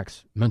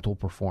impacts mental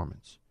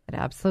performance. It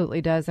absolutely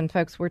does. And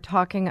folks, we're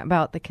talking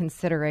about the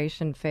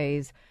consideration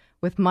phase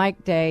with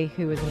Mike Day,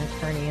 who is an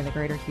attorney in the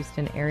greater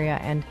Houston area.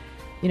 And,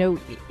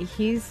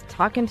 he's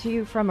talking to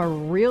you from a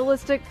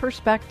realistic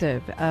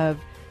perspective of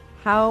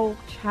how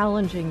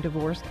challenging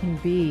divorce can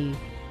be.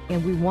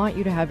 And we want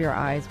you to have your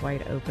eyes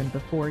wide open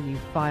before you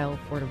file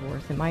for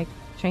divorce. And Mike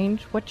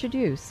change what you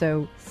do.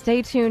 So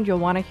stay tuned. You'll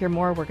want to hear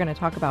more. We're going to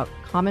talk about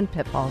common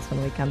pitfalls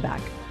when we come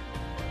back.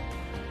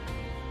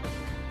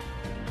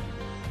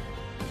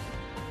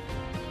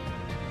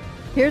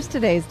 Here's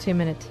today's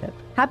 2-minute tip.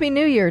 Happy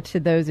New Year to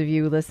those of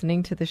you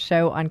listening to the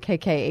show on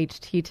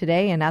KKHT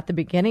today and at the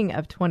beginning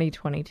of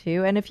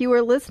 2022. And if you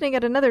are listening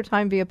at another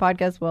time via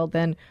podcast, well,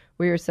 then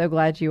we are so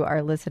glad you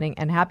are listening,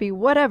 and happy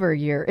whatever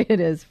year it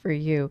is for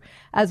you.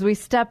 As we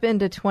step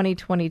into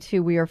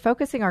 2022, we are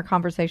focusing our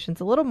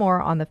conversations a little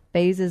more on the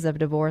phases of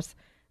divorce,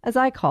 as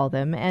I call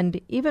them. And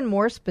even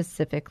more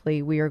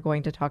specifically, we are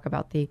going to talk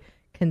about the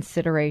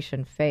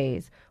consideration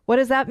phase. What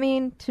does that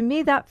mean? To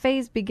me, that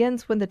phase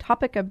begins when the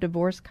topic of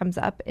divorce comes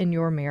up in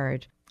your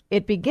marriage.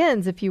 It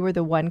begins if you were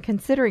the one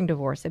considering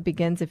divorce. It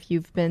begins if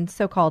you've been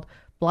so-called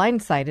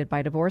blindsided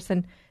by divorce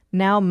and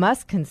now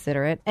must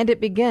consider it. And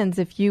it begins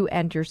if you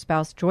and your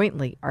spouse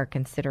jointly are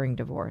considering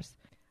divorce.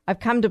 I've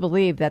come to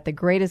believe that the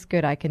greatest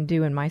good I can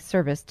do in my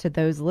service to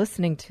those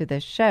listening to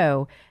this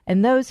show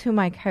and those whom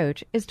I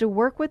coach is to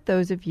work with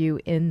those of you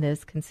in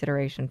this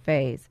consideration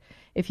phase.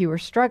 If you are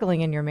struggling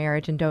in your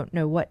marriage and don't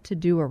know what to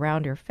do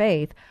around your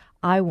faith,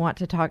 I want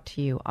to talk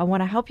to you. I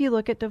want to help you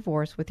look at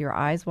divorce with your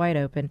eyes wide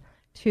open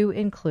to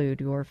include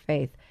your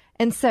faith.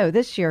 And so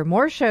this year,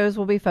 more shows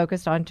will be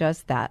focused on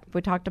just that.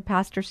 We talked to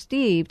Pastor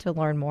Steve to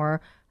learn more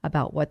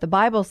about what the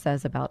Bible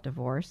says about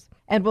divorce.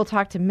 And we'll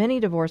talk to many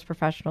divorce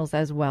professionals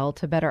as well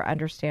to better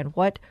understand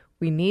what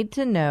we need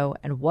to know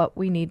and what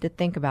we need to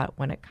think about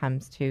when it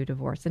comes to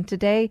divorce. And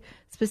today,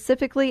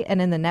 specifically,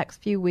 and in the next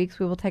few weeks,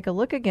 we will take a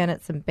look again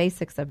at some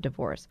basics of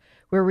divorce.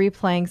 We're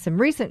replaying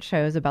some recent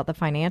shows about the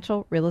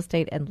financial, real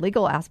estate, and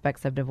legal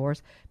aspects of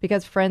divorce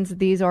because, friends,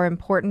 these are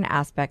important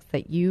aspects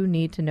that you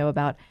need to know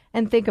about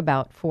and think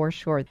about for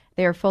sure.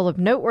 They are full of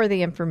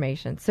noteworthy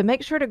information. So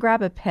make sure to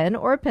grab a pen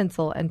or a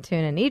pencil and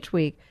tune in each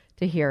week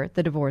to hear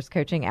the Divorce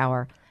Coaching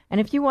Hour. And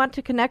if you want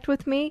to connect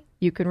with me,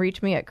 you can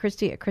reach me at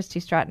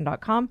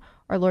Christy@ChristyStratton.com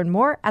or learn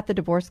more at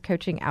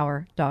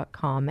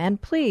thedivorcecoachinghour.com.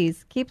 And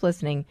please keep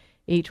listening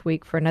each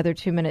week for another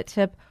 2-minute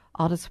tip,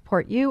 all to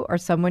support you or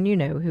someone you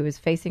know who is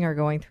facing or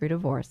going through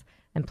divorce.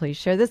 And please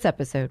share this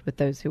episode with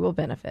those who will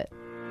benefit.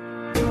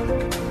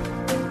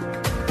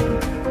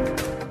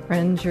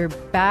 Friends, you're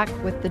back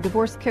with the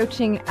Divorce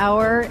Coaching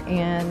Hour,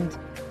 and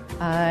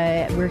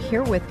we're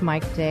here with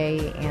Mike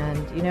Day.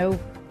 And, you know,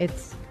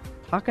 it's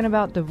talking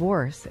about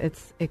divorce.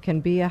 It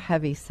can be a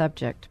heavy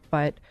subject,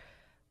 but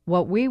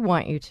what we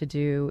want you to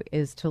do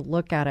is to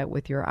look at it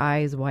with your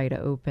eyes wide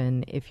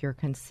open if you're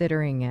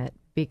considering it,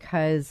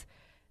 because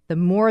the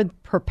more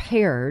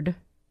prepared,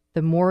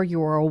 the more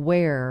you're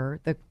aware,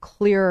 the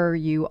clearer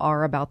you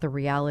are about the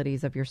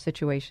realities of your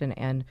situation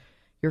and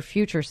your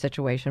future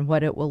situation,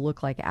 what it will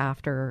look like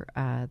after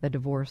the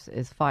divorce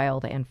is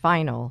filed and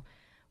final,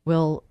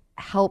 will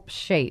help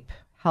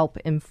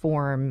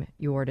inform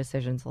your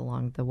decisions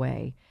along the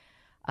way.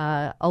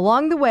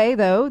 Along the way,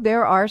 though,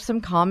 there are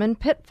some common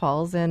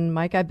pitfalls, and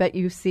Mike, I bet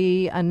you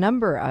see a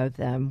number of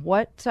them.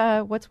 What's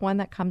one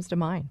that comes to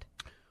mind?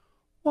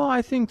 Well,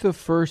 I think the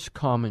first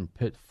common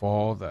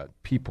pitfall that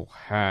people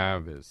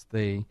have is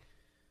the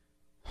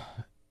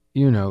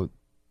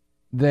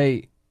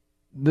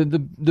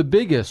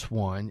biggest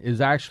one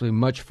is actually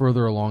much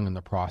further along in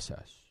the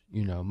process.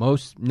 You know,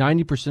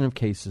 90% of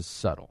cases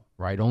settle,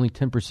 right? Only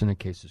 10% of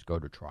cases go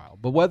to trial.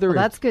 But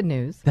that's good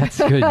news. That's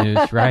good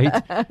news,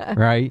 right?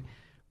 Right.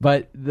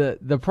 But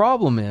the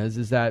problem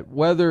is that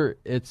whether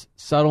it's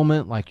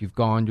settlement, like you've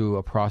gone to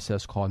a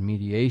process called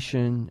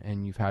mediation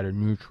and you've had a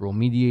neutral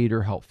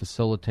mediator help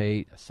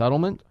facilitate a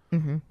settlement,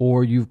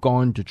 or you've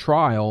gone to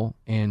trial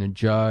and a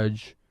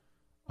judge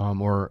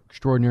or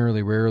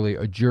extraordinarily rarely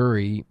a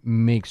jury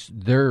makes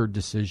their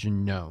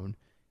decision known,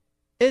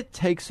 it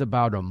takes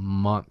about a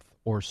month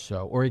or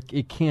so, or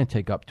it can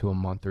take up to a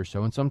month or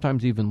so, and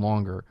sometimes even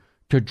longer,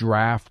 to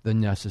draft the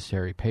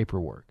necessary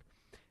paperwork.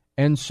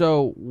 And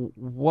so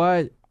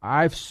what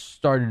I've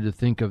started to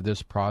think of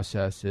this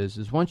process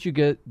is once you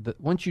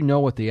know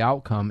what the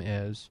outcome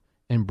is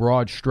in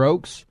broad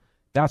strokes,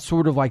 that's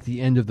sort of like the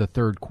end of the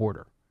third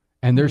quarter.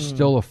 And there's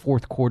still a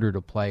fourth quarter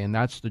to play, and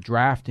that's the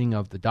drafting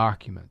of the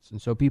documents.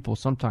 And so people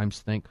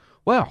sometimes think,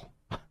 well,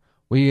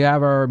 we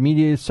have our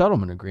mediated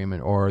settlement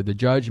agreement, or the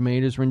judge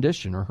made his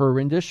rendition or her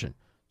rendition.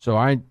 So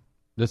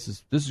this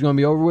is going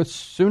to be over with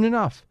soon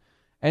enough.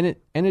 And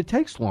it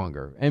takes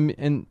longer.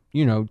 And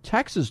you know,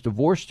 Texas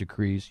divorce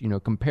decrees, you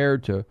know,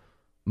 compared to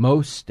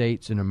most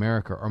states in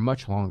America, are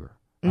much longer.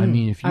 I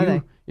mean,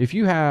 if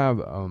you have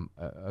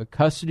a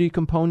custody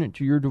component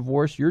to your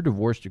divorce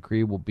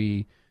decree will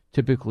be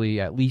typically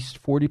at least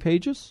 40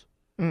 pages,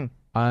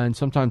 and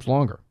sometimes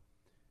longer.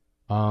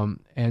 And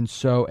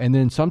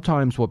then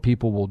sometimes what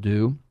people will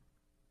do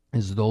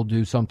is they'll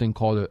do something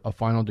called a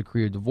final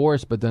decree of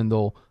divorce, but then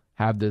they'll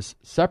have this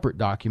separate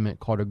document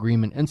called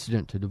agreement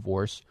incident to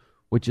divorce,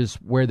 which is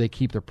where they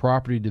keep the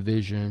property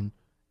division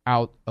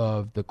out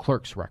of the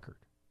clerk's record,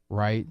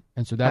 right?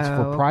 And so that's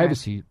for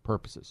privacy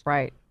purposes.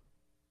 Right.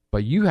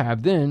 But you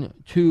have then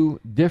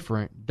two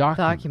different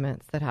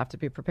documents that have to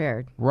be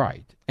prepared.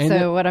 Right. And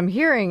so what I'm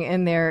hearing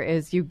in there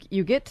is you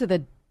get to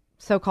the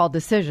so-called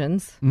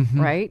decisions,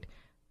 Mm-hmm. right?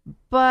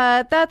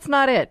 But that's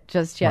not it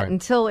just yet Right.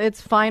 until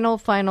it's final.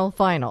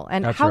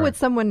 And That's how right. would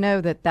someone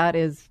know that that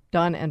is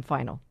done and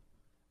final?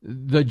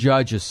 The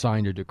judge has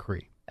signed a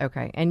decree.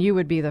 Okay. And you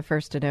would be the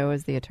first to know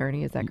as the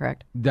attorney. Is that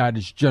correct? That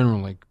is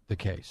generally the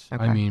case.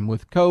 Okay. I mean,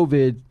 with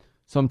COVID,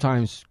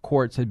 sometimes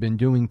courts had been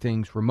doing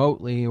things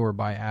remotely or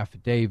by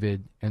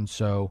affidavit, and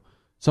so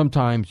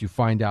sometimes you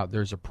find out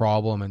there's a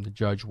problem and the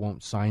judge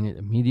won't sign it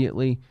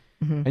immediately.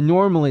 Mm-hmm. And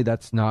normally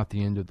that's not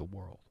the end of the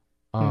world.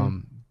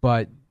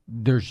 But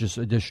there's just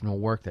additional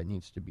work that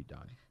needs to be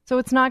done. So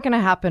it's not going to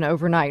happen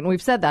overnight. And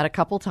we've said that a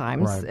couple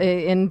times Right.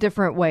 in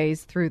different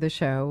ways through the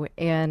show.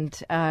 And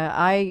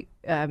I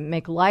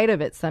make light of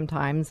it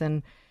sometimes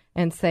and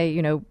say,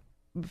 you know,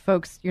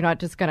 folks, you're not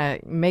just going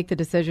to make the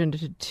decision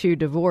to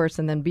divorce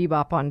and then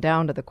bebop on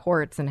down to the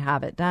courts and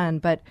have it done.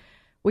 But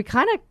we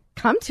kind of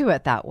come to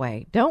it that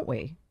way, don't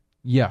we?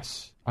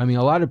 Yes. I mean,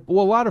 a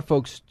lot of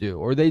folks do,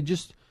 or they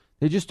just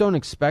don't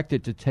expect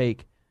it to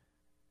take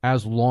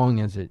as long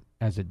as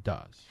it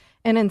does.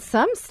 And in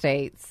some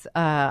states,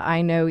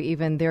 I know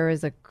even there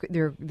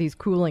are these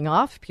cooling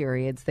off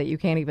periods that you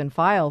can't even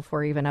file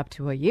for even up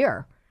to a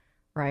year,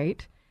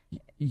 right?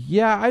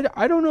 Yeah,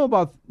 I don't know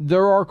about,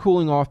 there are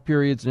cooling off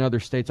periods in other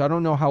states. I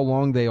don't know how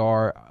long they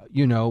are.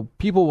 You know,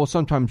 people will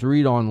sometimes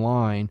read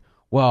online,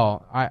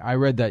 well, I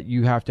read that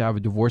you have to have a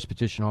divorce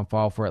petition on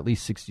file for at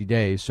least 60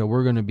 days, so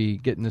we're going to be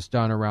getting this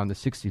done around the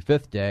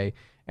 65th day.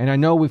 And I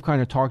know we've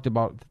kind of talked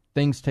about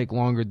things take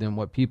longer than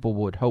what people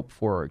would hope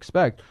for or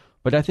expect.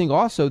 But I think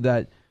also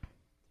that,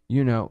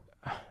 you know,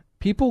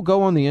 people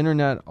go on the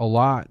internet a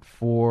lot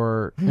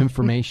for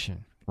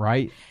information,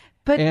 right?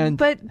 But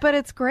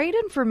it's great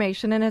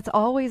information and it's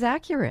always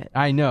accurate.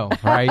 I know,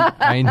 right?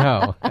 I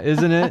know.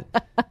 Isn't it?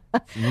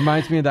 It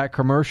reminds me of that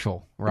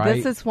commercial, right?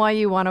 This is why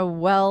you want a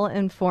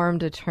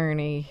well-informed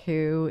attorney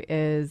who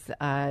is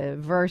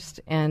versed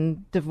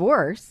in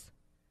divorce,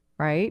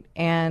 right?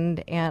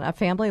 And a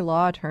family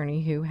law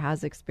attorney who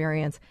has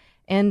experience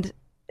and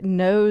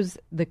knows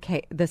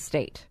the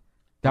state.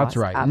 That's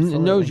right. Absolutely.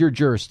 Knows your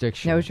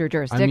jurisdiction. Knows your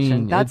jurisdiction. I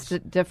mean, that's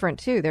different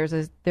too. There's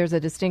a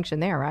distinction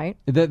there, right?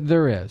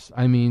 There is.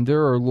 I mean,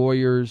 there are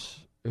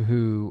lawyers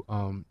who,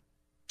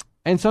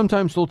 and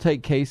sometimes they'll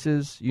take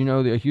cases. You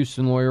know, a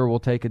Houston lawyer will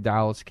take a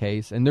Dallas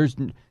case, and there's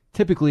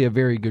typically a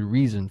very good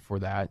reason for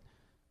that.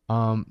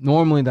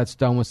 Normally, that's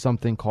done with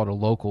something called a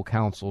local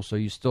counsel, so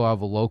you still have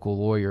a local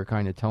lawyer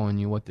kind of telling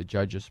you what the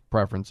judge's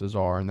preferences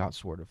are and that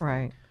sort of thing.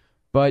 Right.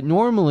 But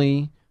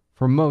normally,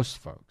 for most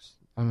folks,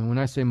 I mean, when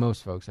I say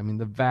most folks, I mean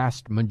the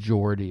vast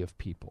majority of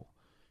people,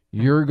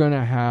 you're going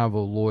to have a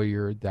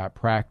lawyer that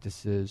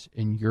practices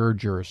in your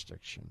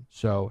jurisdiction.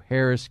 So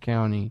Harris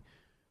County,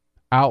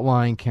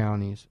 outlying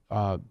counties,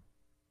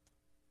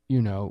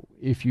 you know,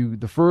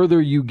 the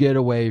further you get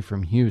away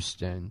from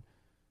Houston,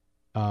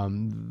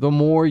 the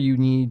more you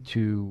need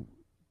to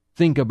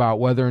think about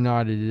whether or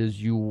not it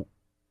is you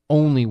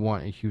only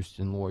want a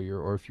Houston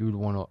lawyer, or if you would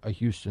want a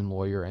Houston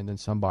lawyer and then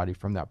somebody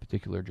from that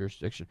particular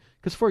jurisdiction.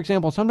 Because, for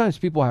example, sometimes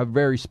people have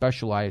very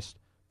specialized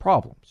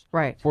problems.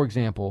 Right. For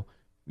example,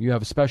 you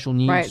have a special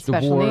needs Right,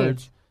 divorce. special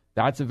needs.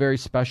 That's a very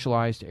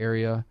specialized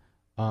area.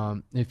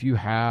 If you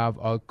have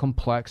a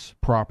complex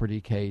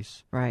property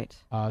case, Right.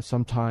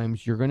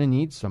 Sometimes you're going to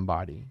need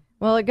somebody.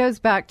 Well, it goes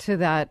back to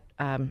that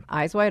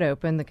eyes wide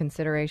open, the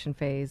consideration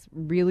phase,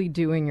 really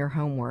doing your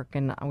homework.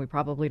 And we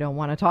probably don't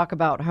want to talk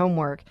about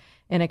homework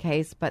in a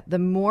case, but the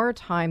more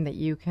time that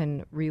you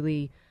can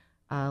really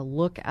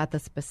look at the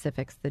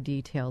specifics, the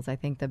details, I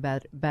think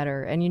the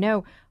better. And, you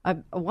know, I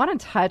want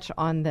to touch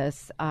on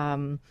this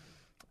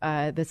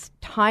this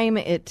time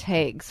it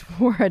takes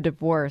for a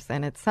divorce.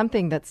 And it's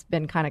something that's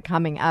been kind of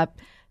coming up.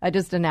 I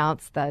just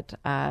announced that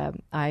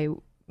I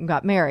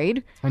got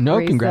married. I know.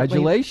 Recently.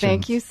 Congratulations.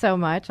 Thank you so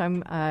much.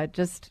 I'm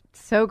just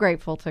so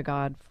grateful to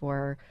God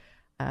for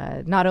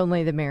not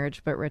only the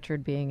marriage, but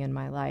Richard being in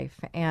my life.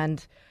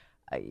 And,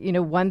 you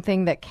know, one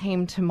thing that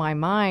came to my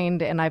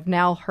mind, and I've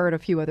now heard a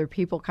few other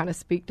people kind of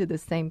speak to the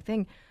same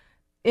thing.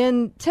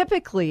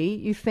 Typically,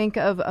 you think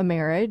of a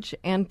marriage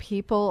and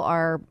people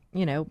are,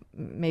 you know,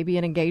 maybe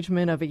an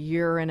engagement of a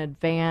year in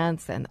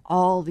advance and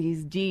all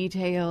these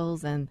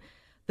details and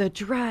the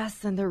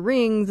dress and the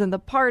rings and the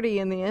party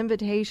and the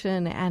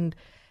invitation and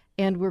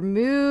we're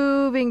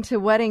moving to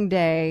wedding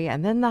day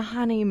and then the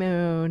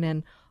honeymoon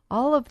and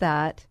all of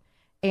that.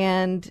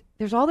 And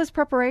there's all this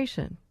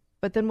preparation.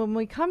 But then when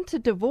we come to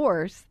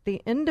divorce,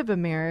 the end of a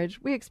marriage,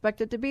 we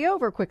expect it to be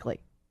over quickly.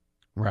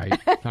 Right.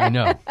 I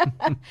know.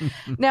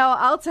 Now,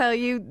 I'll tell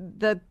you,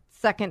 the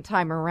second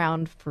time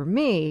around for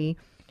me,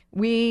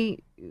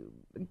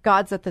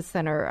 God's at the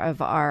center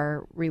of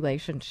our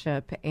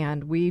relationship,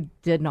 and we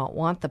did not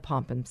want the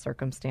pomp and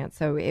circumstance.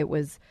 So it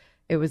was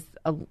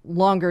a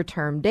longer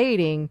term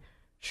dating,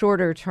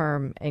 shorter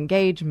term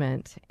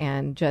engagement,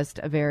 and just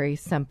a very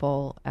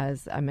simple,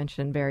 as I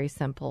mentioned, very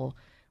simple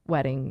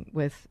wedding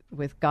with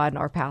God and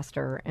our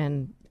pastor,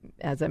 and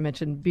as I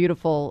mentioned,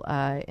 beautiful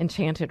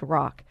enchanted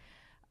rock.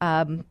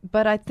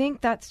 But I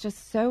think that's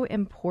just so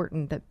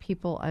important that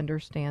people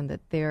understand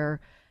that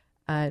there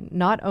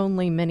not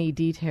only many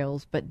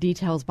details, but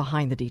details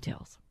behind the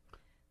details.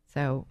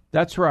 So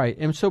that's right.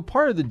 And so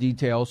part of the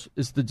details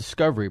is the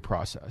discovery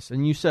process.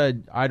 And you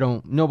said,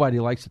 nobody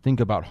likes to think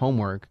about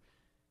homework.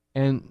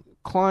 And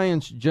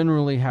clients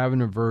generally have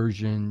an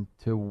aversion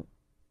to,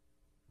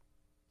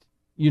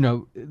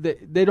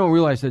 they don't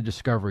realize that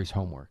discovery is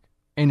homework.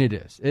 And it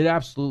is. It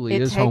absolutely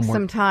is homework. It takes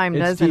some time,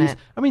 doesn't it?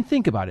 I mean,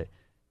 think about it.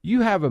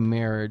 You have a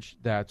marriage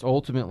that's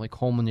ultimately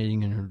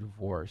culminating in a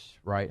divorce,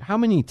 right? How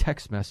many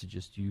text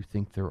messages do you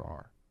think there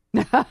are?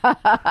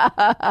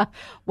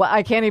 Well,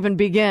 I can't even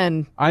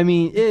begin. I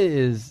mean, it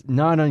is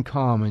not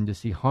uncommon to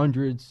see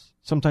hundreds,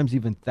 sometimes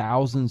even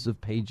thousands of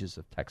pages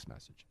of text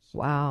messages.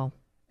 Wow.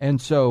 And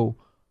so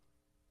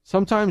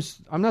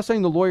sometimes, I'm not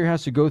saying the lawyer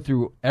has to go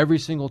through every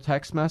single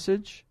text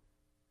message,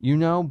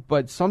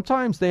 but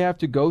sometimes they have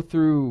to go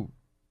through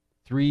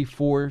 3,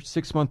 4,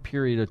 6 month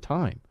period of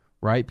time,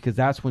 right? Because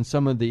that's when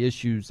some of the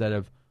issues that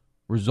have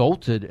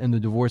resulted in the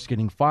divorce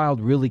getting filed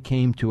really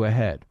came to a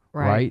head,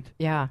 right?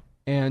 Yeah.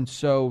 And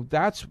so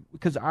that's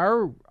because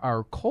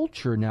our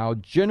culture now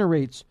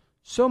generates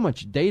so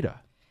much data.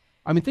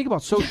 I mean, think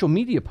about social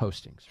media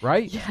postings,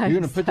 right? Yeah, You're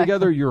going to put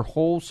together your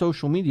whole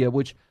social media,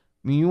 which,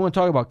 I mean, you want to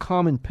talk about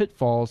common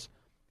pitfalls,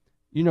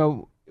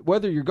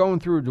 whether you're going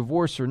through a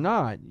divorce or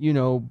not,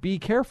 be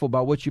careful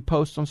about what you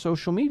post on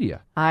social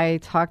media. I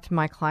talk to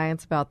my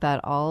clients about that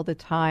all the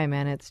time,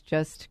 and it's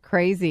just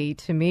crazy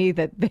to me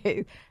that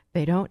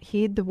they don't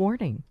heed the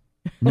warning.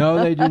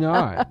 No, they do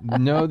not.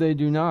 No, they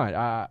do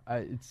not.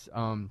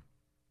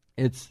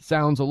 It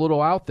sounds a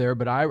little out there,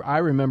 but I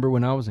remember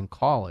when I was in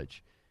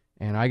college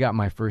and I got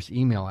my first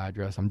email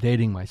address. I'm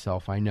dating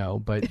myself, I know,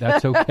 but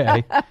that's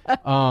okay.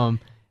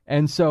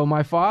 And so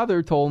my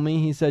father told me,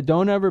 he said,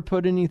 don't ever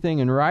put anything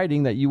in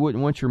writing that you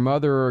wouldn't want your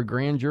mother or a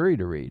grand jury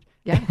to read.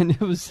 Yeah. And it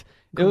was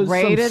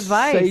great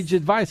advice. Sage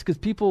advice, because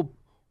people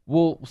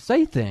will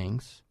say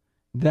things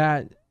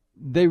that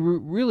they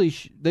really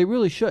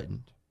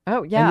shouldn't.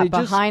 Oh yeah,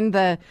 behind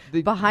the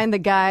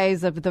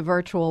guise of the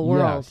virtual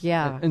world. Yes.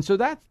 Yeah. And so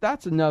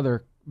that's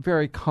another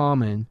very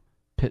common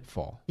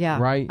pitfall. Yeah.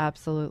 Right?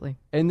 Absolutely.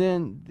 And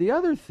then the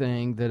other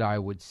thing that I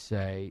would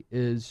say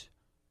is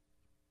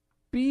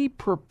be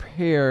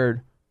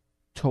prepared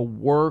to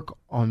work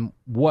on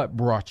what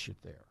brought you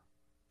there.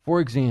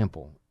 For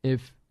example,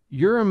 if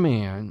you're a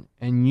man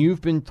and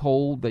you've been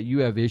told that you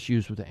have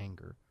issues with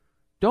anger,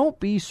 don't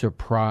be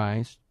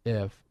surprised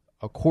if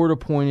a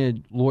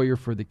court-appointed lawyer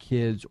for the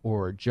kids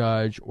or a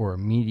judge or a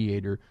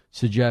mediator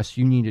suggests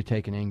you need to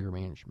take an anger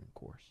management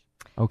course.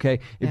 Okay?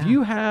 Yeah. If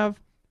you have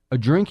a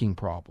drinking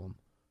problem,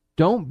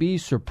 don't be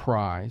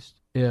surprised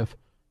if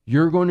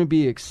you're going to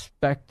be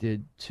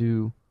expected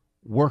to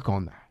work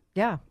on that.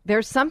 Yeah.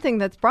 There's something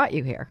that's brought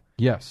you here.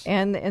 Yes.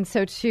 And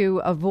so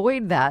to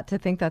avoid that, to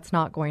think that's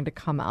not going to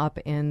come up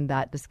in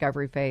that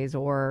discovery phase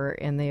or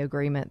in the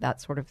agreement,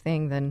 that sort of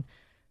thing, then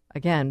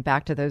again,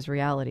 back to those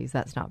realities.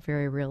 That's not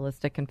very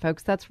realistic. And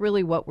folks, that's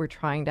really what we're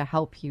trying to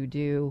help you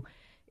do,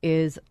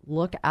 is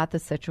look at the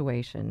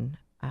situation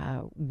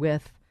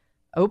with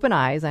open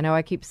eyes. I know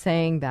I keep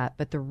saying that,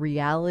 but the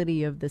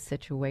reality of the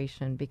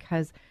situation,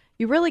 because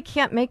you really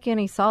can't make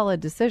any solid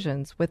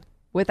decisions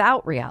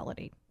without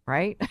reality,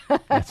 right?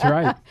 That's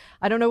right.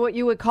 I don't know what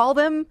you would call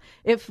them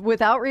if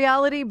without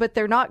reality, but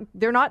they're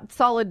not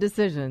solid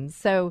decisions.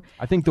 So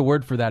I think the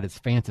word for that is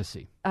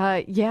fantasy.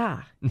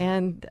 Yeah.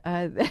 And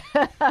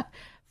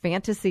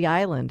Fantasy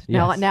Island.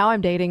 Yes. Now I'm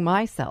dating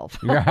myself.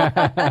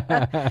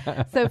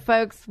 So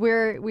folks,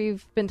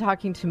 we've been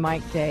talking to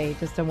Mike Day,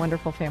 just a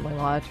wonderful family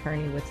law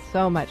attorney with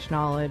so much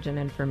knowledge and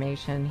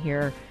information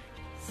here.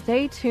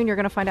 Stay tuned. You're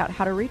going to find out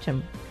how to reach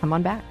him. Come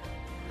on back.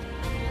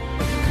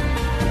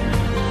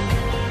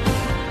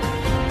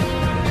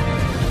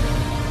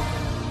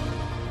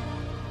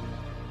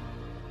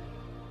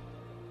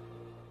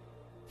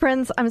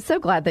 Friends, I'm so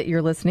glad that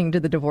you're listening to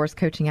the Divorce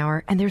Coaching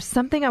Hour, and there's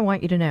something I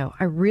want you to know.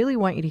 I really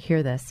want you to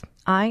hear this.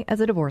 I, as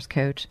a divorce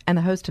coach and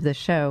the host of this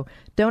show,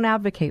 don't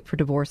advocate for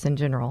divorce in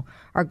general.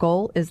 Our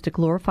goal is to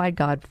glorify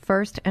God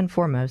first and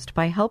foremost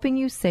by helping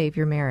you save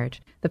your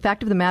marriage. The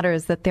fact of the matter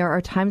is that there are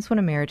times when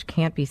a marriage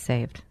can't be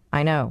saved.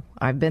 I know,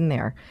 I've been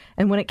there.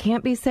 And when it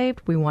can't be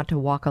saved, we want to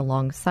walk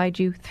alongside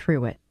you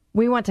through it.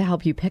 We want to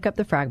help you pick up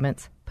the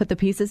fragments, put the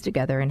pieces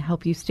together, and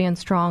help you stand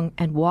strong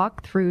and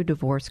walk through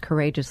divorce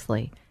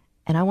courageously.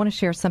 And I want to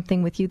share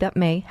something with you that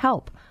may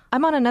help.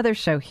 I'm on another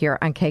show here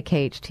on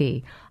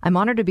KKHT. I'm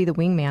honored to be the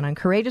wingman on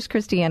Courageous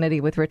Christianity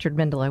with Richard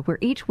Mendelow, where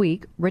each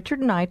week Richard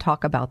and I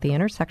talk about the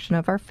intersection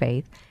of our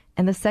faith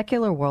and the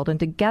secular world, and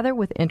together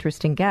with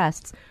interesting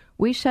guests,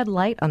 we shed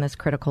light on this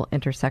critical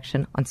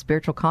intersection, on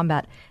spiritual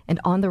combat, and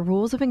on the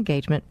rules of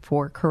engagement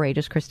for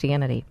Courageous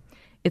Christianity.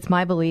 It's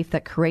my belief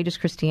that Courageous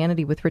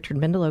Christianity with Richard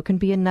Mendelow can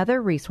be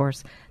another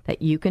resource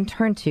that you can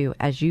turn to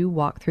as you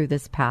walk through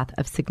this path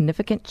of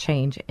significant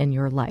change in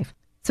your life.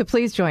 So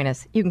please join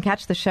us. You can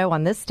catch the show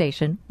on this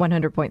station,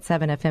 100.7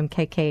 FM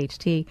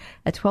KKHT,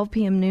 at 12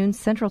 p.m. noon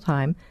Central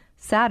Time,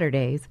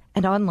 Saturdays,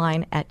 and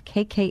online at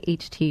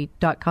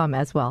kkht.com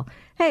as well.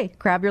 Hey,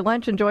 grab your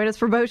lunch and join us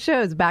for both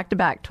shows,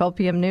 back-to-back, 12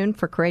 p.m. noon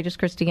for Courageous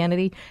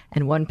Christianity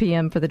and 1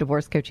 p.m. for the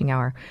Divorce Coaching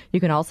Hour. You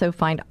can also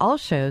find all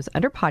shows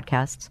under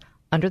podcasts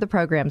under the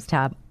Programs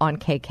tab on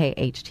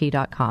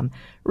kkht.com.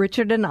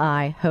 Richard and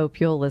I hope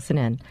you'll listen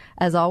in.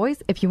 As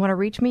always, if you want to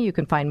reach me, you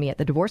can find me at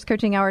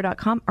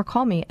thedivorcecoachinghour.com or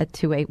call me at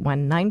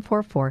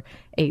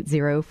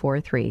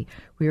 281-944-8043.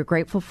 We are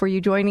grateful for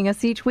you joining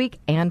us each week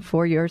and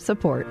for your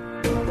support.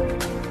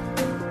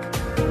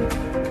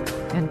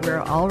 And we're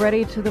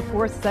already to the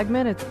fourth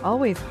segment. It's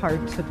always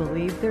hard to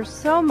believe there's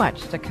so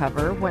much to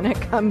cover when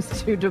it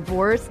comes to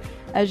divorce,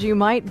 as you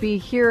might be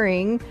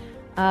hearing.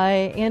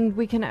 And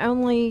we can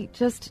only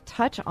just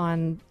touch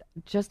on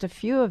just a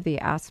few of the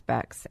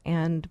aspects.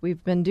 And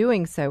we've been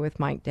doing so with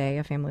Mike Day,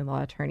 a family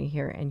law attorney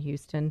here in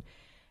Houston.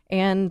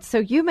 And so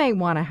you may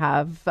want to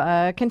have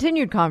a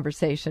continued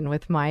conversation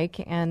with Mike.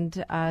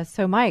 And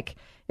so, Mike,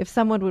 if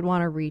someone would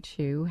want to reach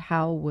you,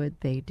 how would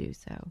they do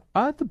so?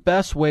 The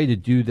best way to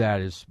do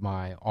that is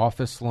my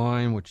office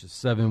line, which is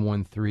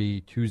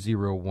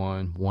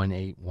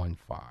 713-201-1815.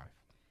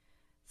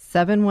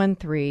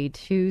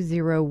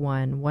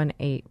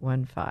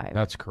 713-201-1815.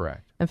 That's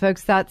correct. And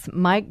folks, that's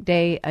Mike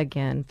Day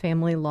again,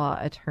 family law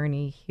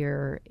attorney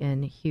here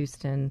in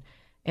Houston,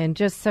 and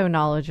just so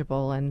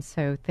knowledgeable. And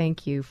so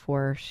thank you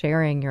for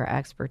sharing your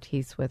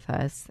expertise with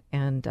us.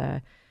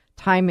 And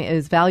time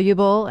is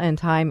valuable and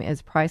time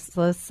is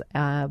priceless.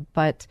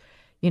 But,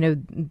 you know,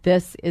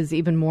 this is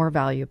even more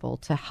valuable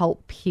to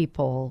help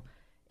people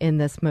in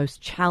this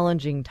most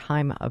challenging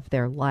time of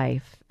their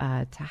life,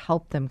 to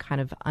help them kind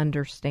of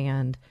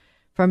understand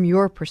from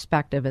your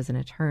perspective as an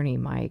attorney,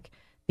 Mike,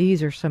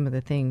 these are some of the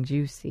things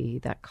you see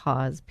that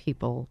cause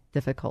people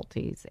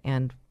difficulties.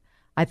 And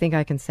I think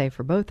I can say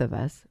for both of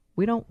us,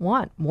 we don't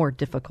want more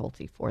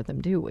difficulty for them,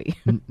 do we?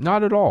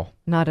 Not at all.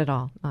 Not at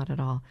all. Not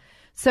at all.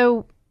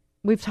 So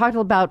we've talked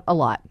about a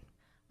lot.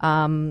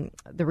 The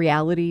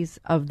realities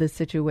of the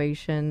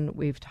situation.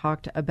 We've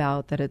talked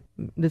about that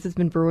this has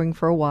been brewing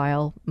for a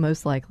while,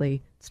 most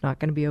likely. It's not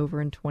going to be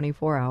over in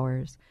 24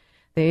 hours.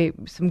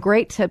 Some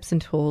great tips and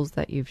tools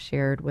that you've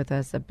shared with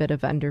us, a bit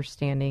of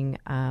understanding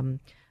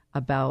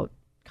about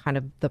kind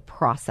of the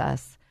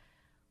process.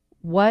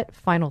 What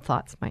final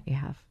thoughts might you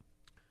have?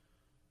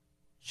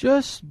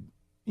 Just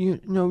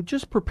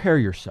prepare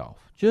yourself.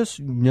 Just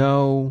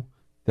know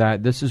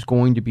that this is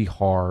going to be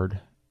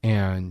hard,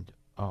 and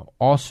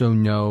also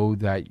know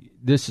that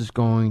this is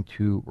going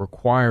to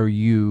require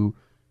you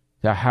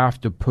to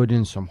have to put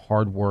in some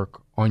hard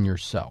work on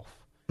yourself.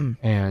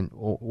 And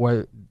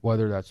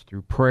whether that's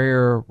through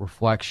prayer,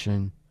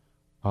 reflection,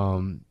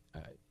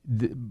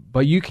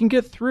 but you can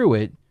get through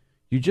it.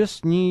 You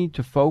just need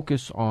to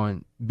focus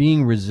on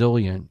being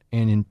resilient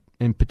and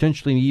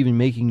potentially even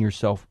making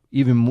yourself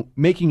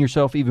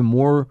even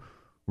more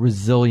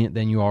resilient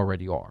than you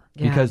already are.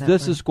 Yeah, because definitely.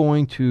 This is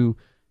going to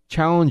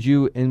challenge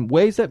you in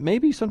ways that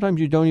maybe sometimes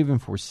you don't even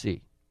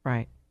foresee.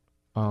 Right.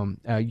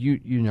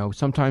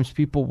 Sometimes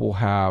people will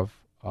have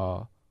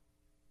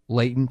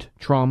latent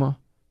trauma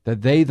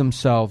that they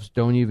themselves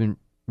don't even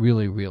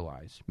really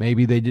realize.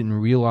 Maybe they didn't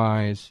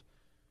realize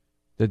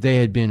that they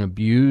had been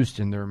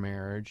abused in their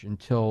marriage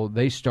until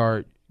they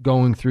start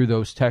going through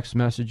those text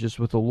messages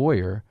with a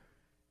lawyer,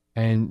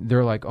 and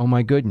they're like, oh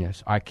my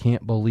goodness, I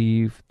can't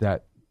believe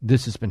that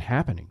this has been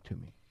happening to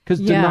me. Because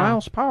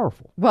denial's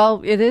powerful.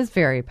 Well, it is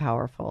very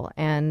powerful,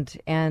 and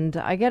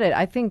I get it.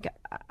 I think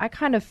I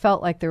kind of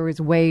felt like there was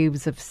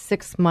waves of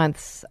 6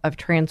 months of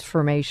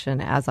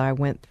transformation as I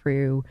went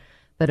through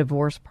the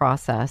divorce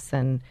process,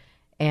 and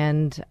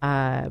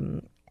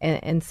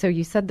so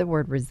you said the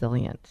word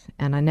resilient,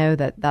 and I know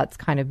that that's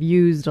kind of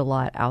used a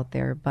lot out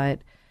there, but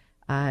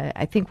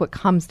I think what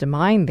comes to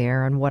mind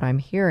there and what I'm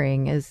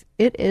hearing is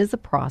it is a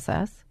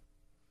process.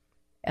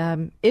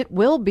 It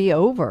will be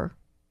over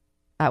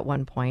at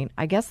one point.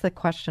 I guess the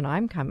question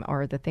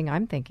the thing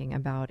I'm thinking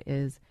about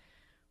is,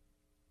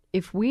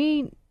 if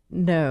we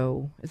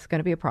know it's going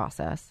to be a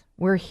process,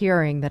 we're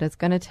hearing that it's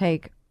going to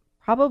take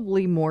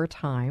probably more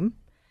time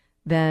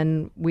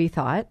than we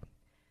thought,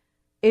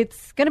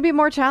 it's going to be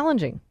more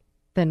challenging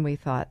than we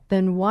thought,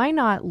 then why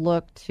not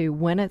look to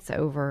when it's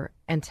over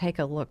and take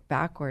a look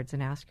backwards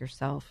and ask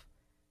yourself,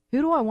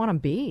 who do I want to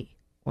be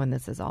when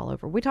this is all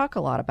over? We talk a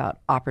lot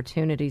about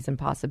opportunities and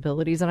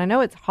possibilities, and I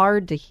know it's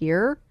hard to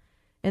hear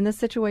in this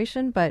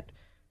situation, but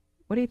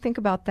what do you think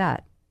about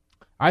that?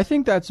 I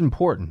think that's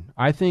important.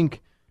 I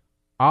think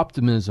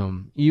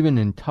optimism, even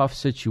in tough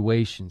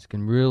situations,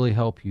 can really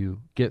help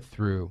you get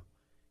through.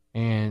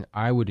 And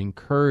I would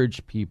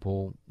encourage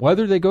people,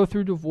 whether they go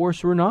through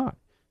divorce or not,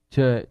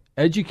 to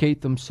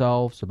educate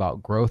themselves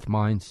about growth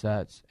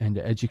mindsets and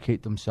to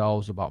educate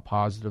themselves about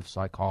positive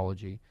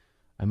psychology.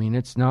 I mean,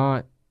 it's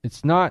not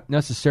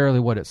necessarily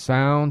what it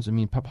sounds. I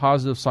mean,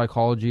 positive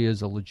psychology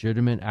is a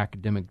legitimate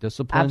academic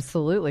discipline.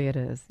 Absolutely it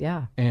is,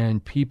 yeah.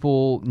 And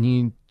people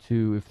need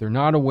to, if they're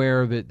not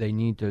aware of it, they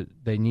need to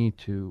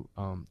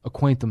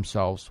acquaint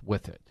themselves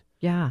with it.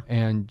 Yeah.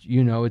 And,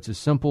 it's as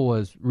simple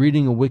as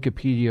reading a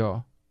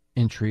Wikipedia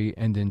entry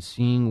and then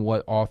seeing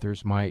what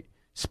authors might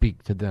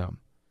speak to them.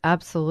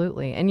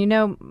 Absolutely.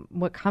 And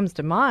what comes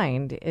to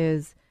mind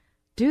is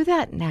do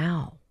that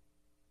now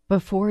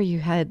before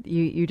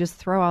you just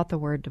throw out the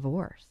word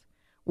divorce.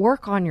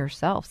 Work on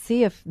yourself.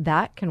 See if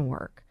that can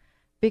work,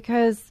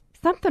 because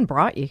something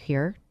brought you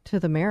here to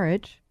the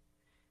marriage.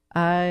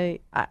 I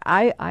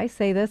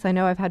say this, I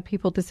know I've had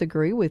people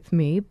disagree with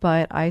me,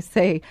 but I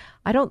say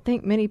I don't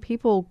think many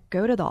people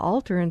go to the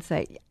altar and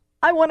say,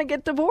 I want to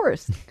get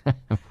divorced.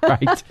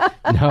 Right.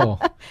 No.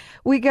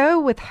 We go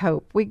with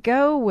hope. We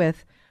go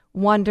with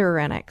wonder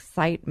and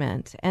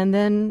excitement, and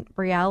then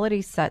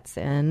reality sets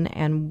in,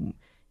 and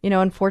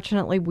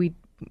unfortunately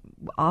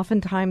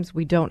oftentimes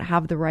we don't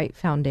have the right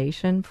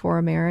foundation for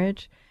a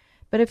marriage.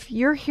 But if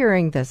you're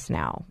hearing this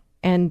now,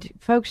 and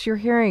folks, you're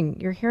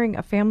hearing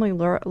a family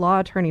law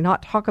attorney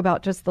not talk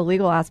about just the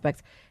legal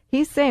aspects.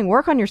 He's saying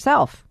work on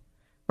yourself,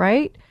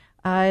 right?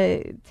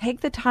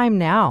 Take the time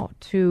now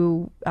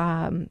to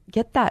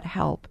get that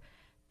help,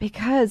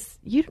 because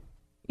you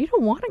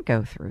don't want to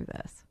go through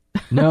this.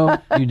 No,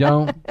 you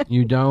don't.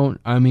 You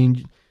don't. I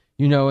mean,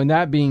 and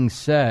that being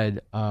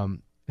said,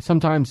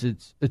 sometimes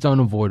it's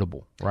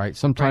unavoidable, right?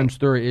 Sometimes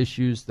there are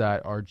issues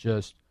that are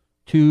just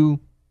too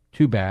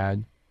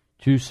bad,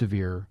 too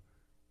severe,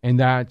 and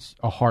that's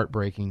a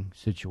heartbreaking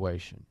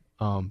situation.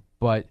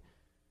 But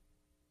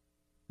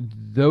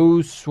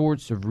those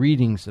sorts of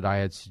readings that I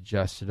had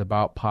suggested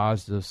about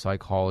positive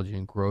psychology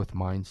and growth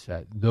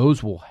mindset,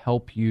 those will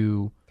help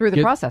you through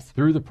the process.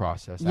 Through the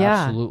process,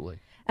 yeah. Absolutely.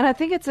 And I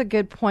think it's a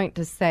good point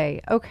to say,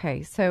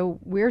 okay, so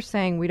we're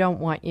saying we don't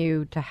want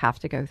you to have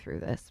to go through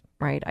this,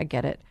 right? I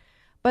get it.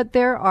 But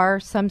there are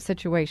some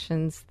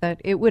situations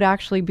that it would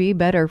actually be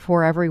better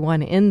for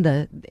everyone in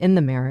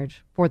the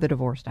marriage for the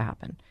divorce to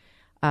happen.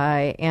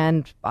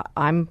 And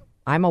I'm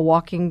a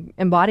walking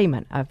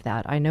embodiment of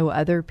that. I know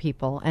other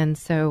people. And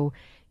so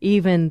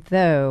even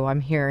though I'm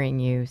hearing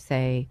you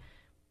say,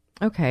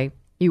 okay,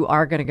 you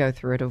are going to go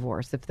through a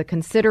divorce, if the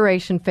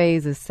consideration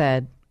phase is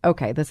said,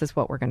 okay, this is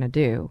what we're going to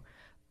do,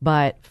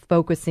 but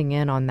focusing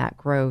in on that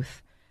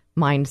growth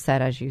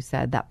mindset, as you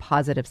said, that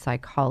positive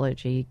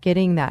psychology,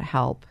 getting that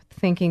help,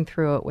 thinking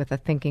through it with a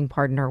thinking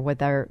partner,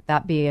 whether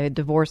that be a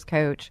divorce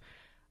coach,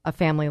 a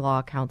family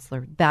law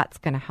counselor, that's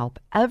going to help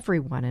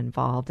everyone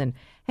involved. And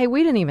hey,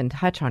 we didn't even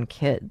touch on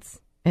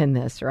kids in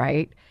this,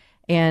 right?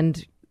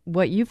 And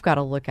what you've got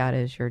to look at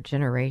is your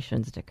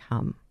generations to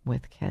come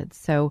with kids.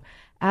 So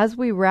as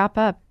we wrap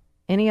up,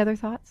 any other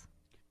thoughts?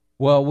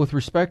 Well, with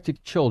respect to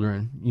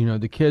children,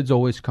 the kids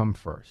always come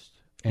first.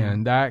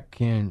 And that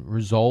can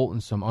result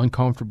in some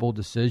uncomfortable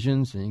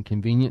decisions and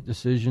inconvenient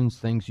decisions,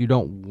 things you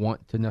don't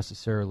want to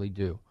necessarily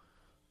do.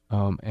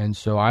 And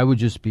so I would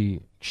just be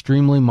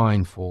extremely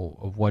mindful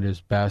of what is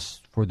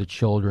best for the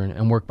children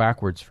and work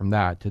backwards from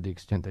that to the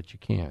extent that you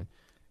can.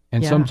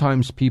 And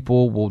sometimes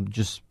people will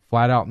just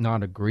flat out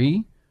not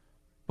agree,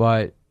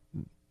 but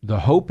the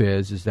hope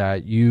is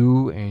that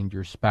you and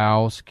your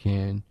spouse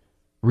can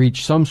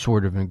reach some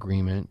sort of an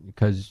agreement,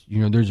 because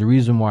there's a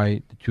reason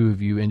why the two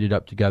of you ended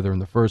up together in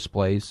the first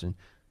place and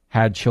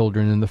had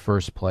children in the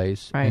first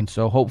place. Right. And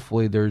so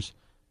hopefully there's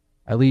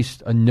at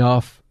least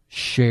enough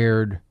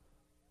shared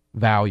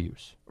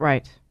values,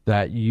 right,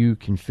 that you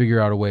can figure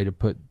out a way to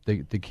put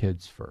the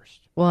kids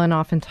first. Well, and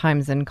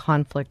oftentimes in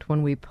conflict,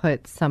 when we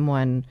put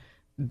someone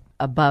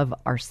above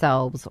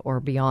ourselves or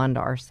beyond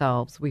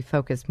ourselves, we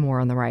focus more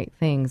on the right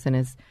things. And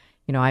as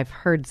I've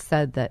heard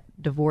said that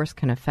divorce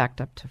can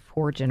affect up to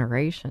 4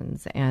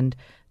 generations. And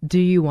do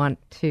you want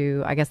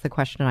to, I guess the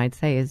question I'd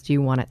say is, do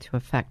you want it to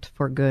affect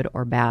for good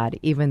or bad,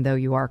 even though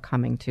you are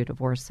coming to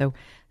divorce? So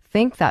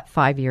think that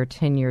 5-year,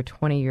 10-year,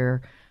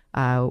 20-year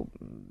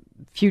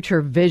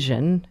future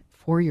vision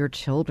for your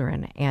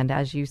children. And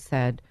as you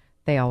said,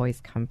 they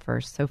always come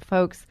first. So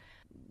folks,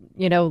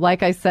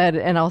 like I said,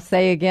 and I'll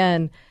say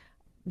again,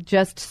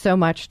 just so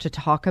much to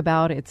talk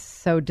about. It's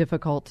so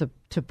difficult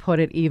to put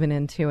it even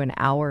into an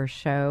hour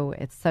show.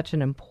 It's such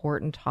an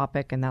important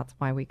topic, and that's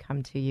why we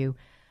come to you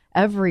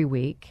every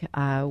week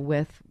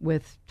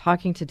with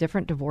talking to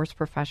different divorce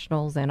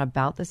professionals and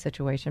about the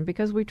situation,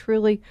 because we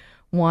truly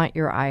want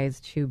your eyes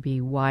to be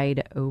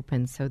wide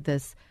open so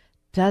this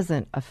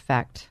doesn't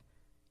affect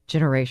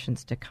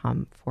generations to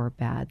come for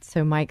bad.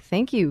 So, Mike,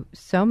 thank you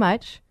so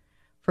much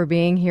for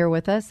being here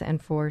with us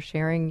and for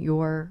sharing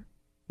your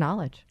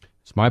knowledge.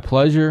 It's my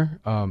pleasure.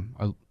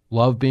 I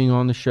love being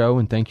on the show,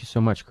 and thank you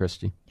so much,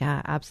 Christy.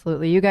 Yeah,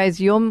 absolutely. You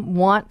guys, you'll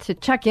want to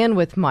check in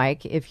with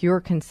Mike if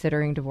you're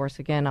considering divorce.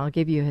 Again, I'll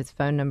give you his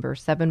phone number,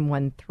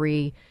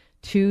 713-201-1815,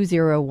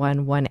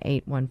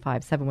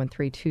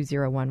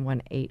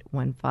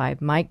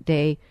 713-201-1815. Mike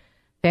Day,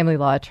 family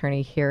law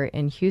attorney here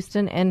in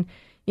Houston. And,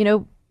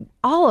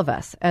 all of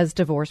us as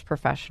divorce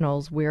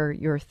professionals, we're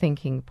your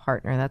thinking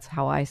partner. That's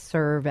how I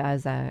serve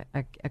as a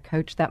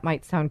coach. That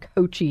might sound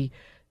coachy,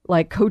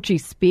 like coachy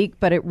speak,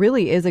 but it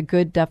really is a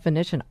good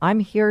definition. I'm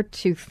here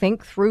to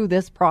think through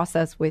this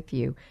process with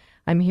you.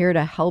 I'm here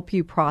to help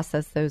you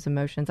process those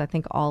emotions. I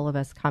think all of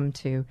us come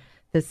to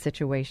this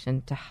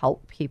situation to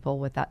help people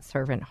with that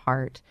servant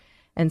heart.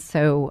 And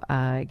so,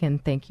 again,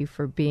 thank you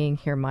for being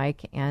here,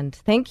 Mike. And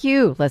thank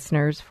you,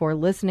 listeners, for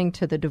listening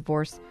to the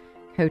Divorce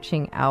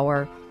Coaching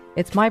Hour.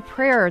 It's my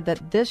prayer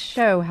that this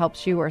show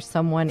helps you or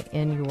someone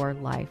in your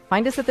life.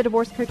 Find us at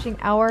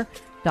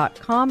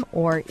thedivorcecoachinghour.com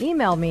or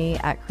email me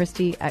at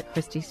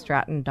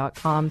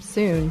Christy@ChristyStratton.com,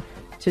 soon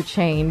to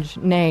change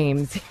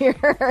names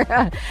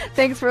here.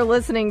 Thanks for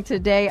listening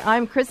today.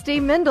 I'm Christy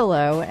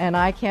Mindelo, and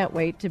I can't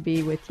wait to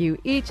be with you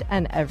each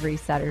and every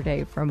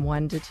Saturday from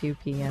 1 to 2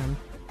 p.m.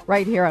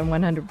 right here on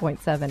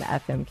 100.7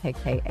 FM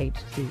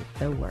KKHT,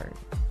 The Word.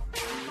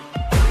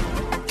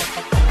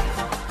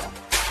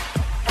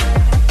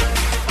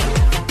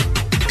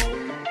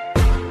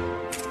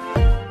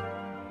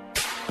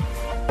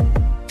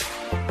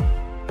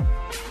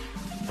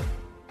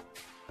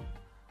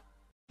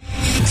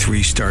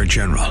 Three-star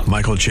General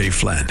Michael J.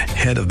 Flynn,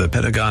 head of the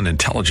Pentagon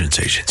Intelligence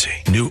Agency,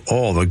 knew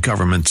all the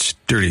government's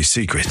dirty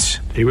secrets.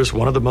 He was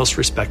one of the most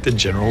respected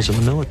generals in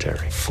the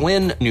military.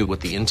 Flynn knew what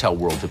the intel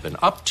world had been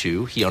up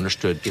to. He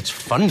understood its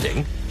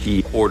funding.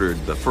 He ordered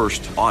the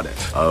first audit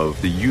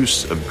of the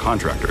use of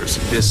contractors.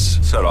 This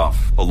set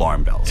off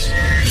alarm bells.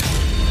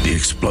 The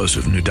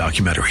explosive new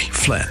documentary,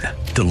 Flynn,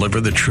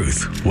 Deliver the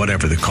Truth,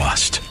 Whatever the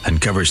Cost,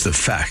 uncovers the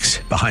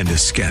facts behind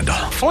this scandal.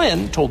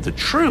 Flynn told the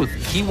truth.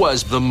 He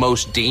was the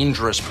most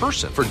dangerous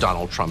person for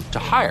Donald Trump to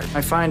hire.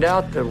 I find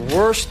out the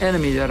worst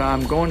enemy that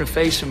I'm going to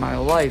face in my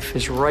life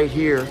is right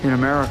here in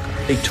America.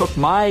 They took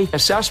my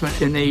assessment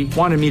and they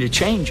wanted me to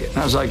change it. And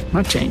I was like, I'm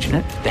not changing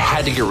it. They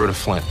had to get rid of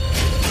Flynn.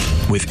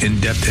 With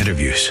in-depth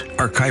interviews,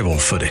 archival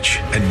footage,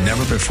 and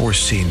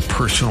never-before-seen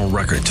personal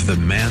records of the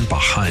man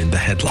behind the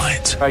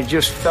headlines. I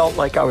just felt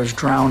like I was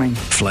drowning.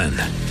 Flynn,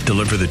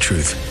 Deliver the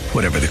Truth,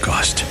 Whatever the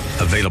Cost.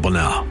 Available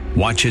now.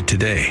 Watch it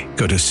today.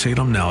 Go to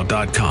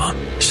salemnow.com.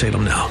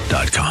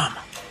 salemnow.com.